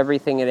know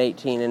everything at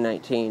 18 and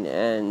 19,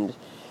 and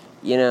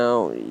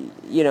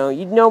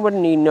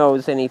nobody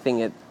knows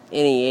anything at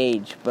any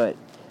age, but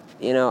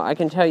I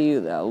can tell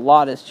you that a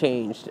lot has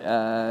changed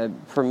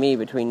for me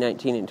between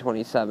 19 and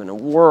 27.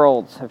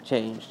 Worlds have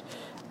changed.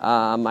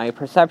 My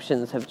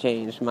perceptions have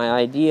changed. My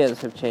ideas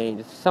have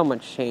changed. So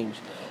much change,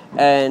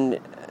 and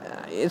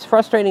it's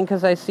frustrating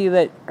because I see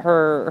that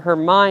her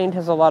mind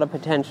has a lot of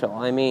potential.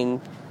 I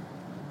mean,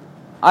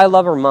 I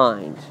love her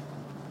mind.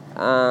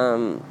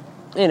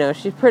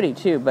 She's pretty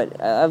too, but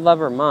I love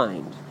her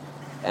mind.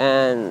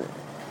 And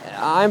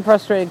I'm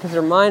frustrated because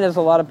her mind has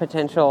a lot of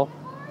potential,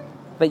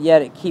 but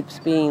yet it keeps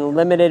being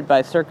limited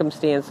by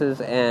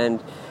circumstances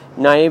and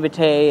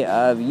naivete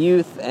of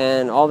youth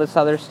and all this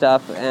other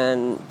stuff.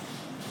 And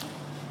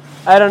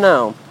I don't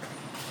know.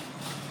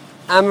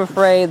 I'm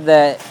afraid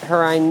that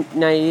her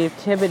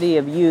naivety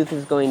of youth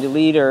is going to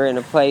lead her in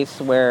a place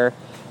where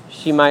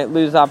she might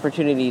lose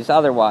opportunities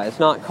otherwise.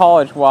 Not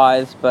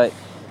college-wise, but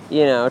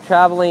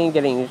traveling,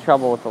 getting into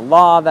trouble with the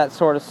law, that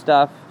sort of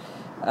stuff.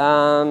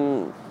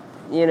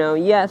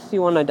 Yes,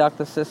 you want to duck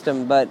the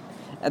system, but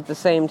at the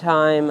same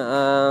time,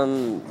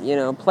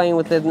 playing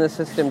within the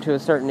system to a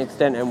certain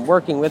extent and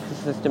working with the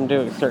system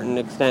to a certain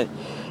extent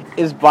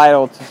is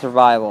vital to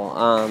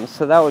survival.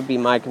 So that would be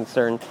my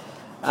concern.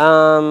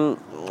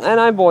 And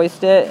I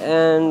voiced it,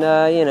 and,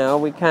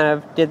 we kind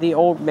of did the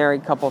old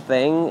married couple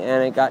thing,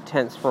 and it got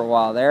tense for a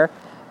while there.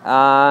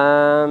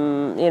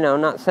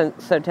 Not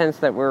so tense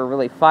that we're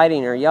really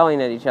fighting or yelling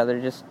at each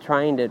other, just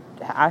trying to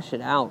hash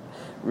it out,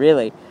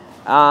 really.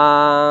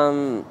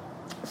 So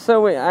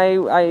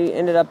I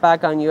ended up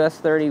back on US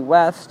 30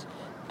 West,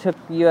 took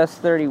US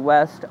 30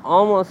 West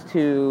almost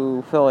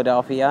to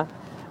Philadelphia,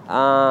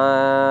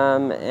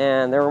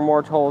 and there were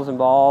more tolls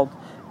involved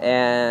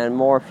and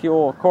more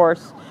fuel, of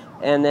course.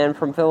 And then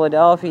from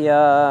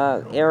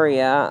Philadelphia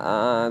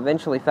area,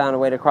 eventually found a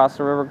way to cross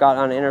the river, got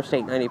on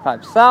Interstate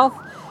 95 South.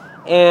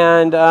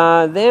 And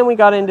then we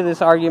got into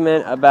this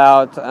argument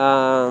about,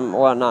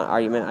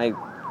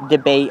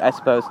 debate, I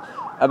suppose,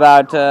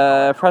 about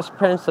Fresh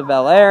Prince of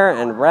Bel-Air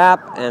and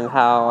rap, and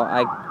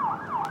how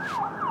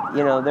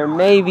there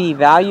may be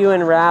value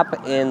in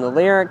rap in the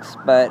lyrics,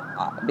 but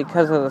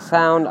because of the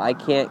sound, I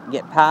can't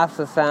get past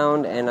the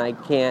sound, and I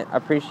can't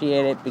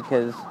appreciate it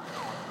because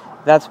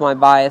that's my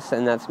bias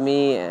and that's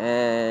me,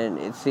 and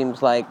it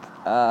seems like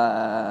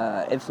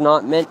it's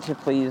not meant to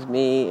please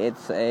me.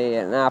 It's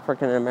an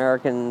African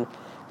American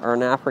or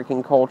an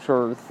African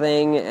culture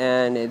thing,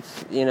 and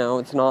it's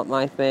not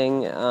my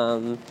thing.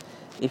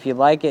 If you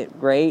like it,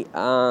 great.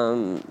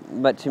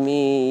 But to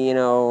me,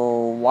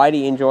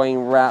 Whitey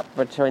enjoying rap,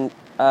 pretending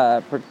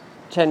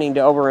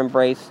to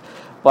over-embrace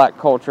black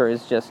culture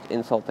is just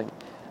insulting.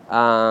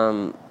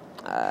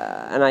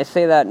 And I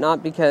say that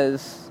not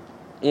because,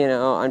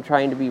 I'm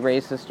trying to be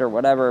racist or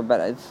whatever,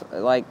 but it's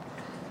like,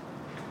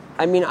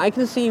 I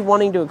can see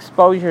wanting to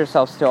expose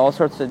yourselves to all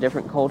sorts of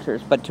different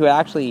cultures, but to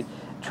actually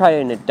try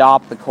and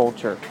adopt the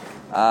culture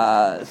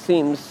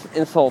seems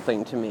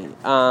insulting to me.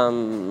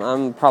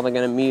 I'm probably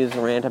going to muse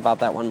and rant about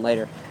that one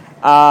later.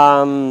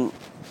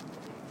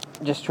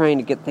 Just trying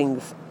to get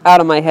things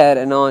out of my head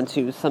and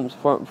onto some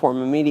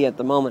form of media at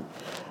the moment.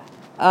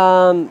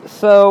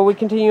 So we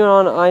continue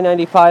on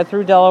I-95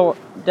 through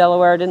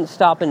Delaware. Didn't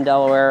stop in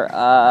Delaware.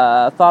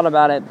 Thought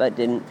about it, but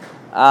didn't.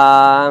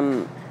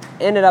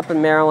 Ended up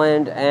in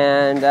Maryland,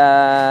 and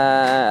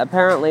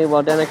apparently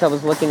while Denica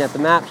was looking at the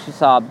map, she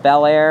saw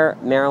Bel Air,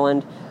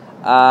 Maryland,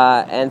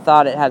 and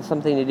thought it had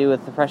something to do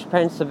with the Fresh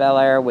Prince of Bel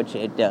Air, which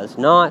it does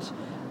not.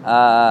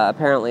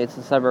 Apparently it's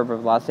a suburb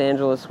of Los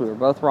Angeles. We were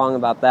both wrong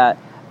about that.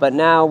 But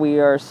now we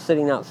are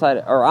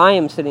I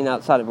am sitting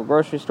outside of a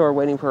grocery store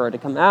waiting for her to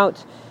come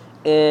out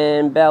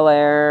in Bel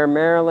Air,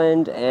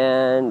 Maryland,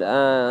 and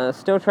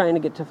still trying to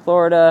get to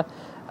Florida.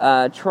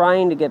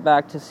 Trying to get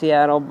back to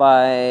Seattle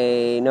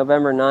by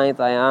November 9th.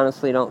 I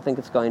honestly don't think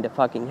it's going to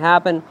fucking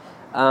happen.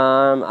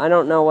 I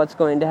don't know what's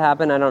going to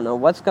happen. I don't know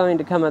what's going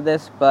to come of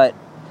this, but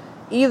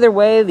either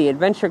way, the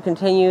adventure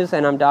continues,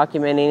 and I'm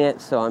documenting it,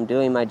 so I'm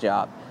doing my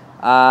job.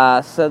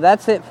 So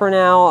that's it for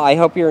now. I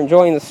hope you're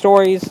enjoying the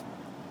stories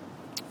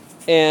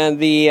and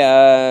the,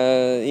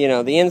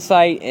 the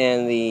insight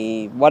and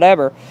the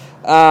whatever.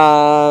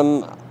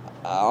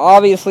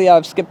 Obviously,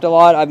 I've skipped a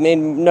lot. I've made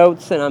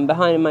notes, and I'm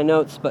behind in my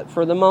notes. But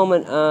for the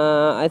moment,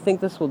 I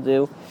think this will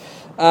do.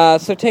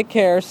 So take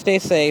care. Stay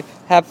safe.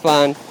 Have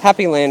fun.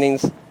 Happy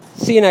landings.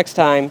 See you next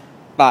time.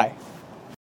 Bye.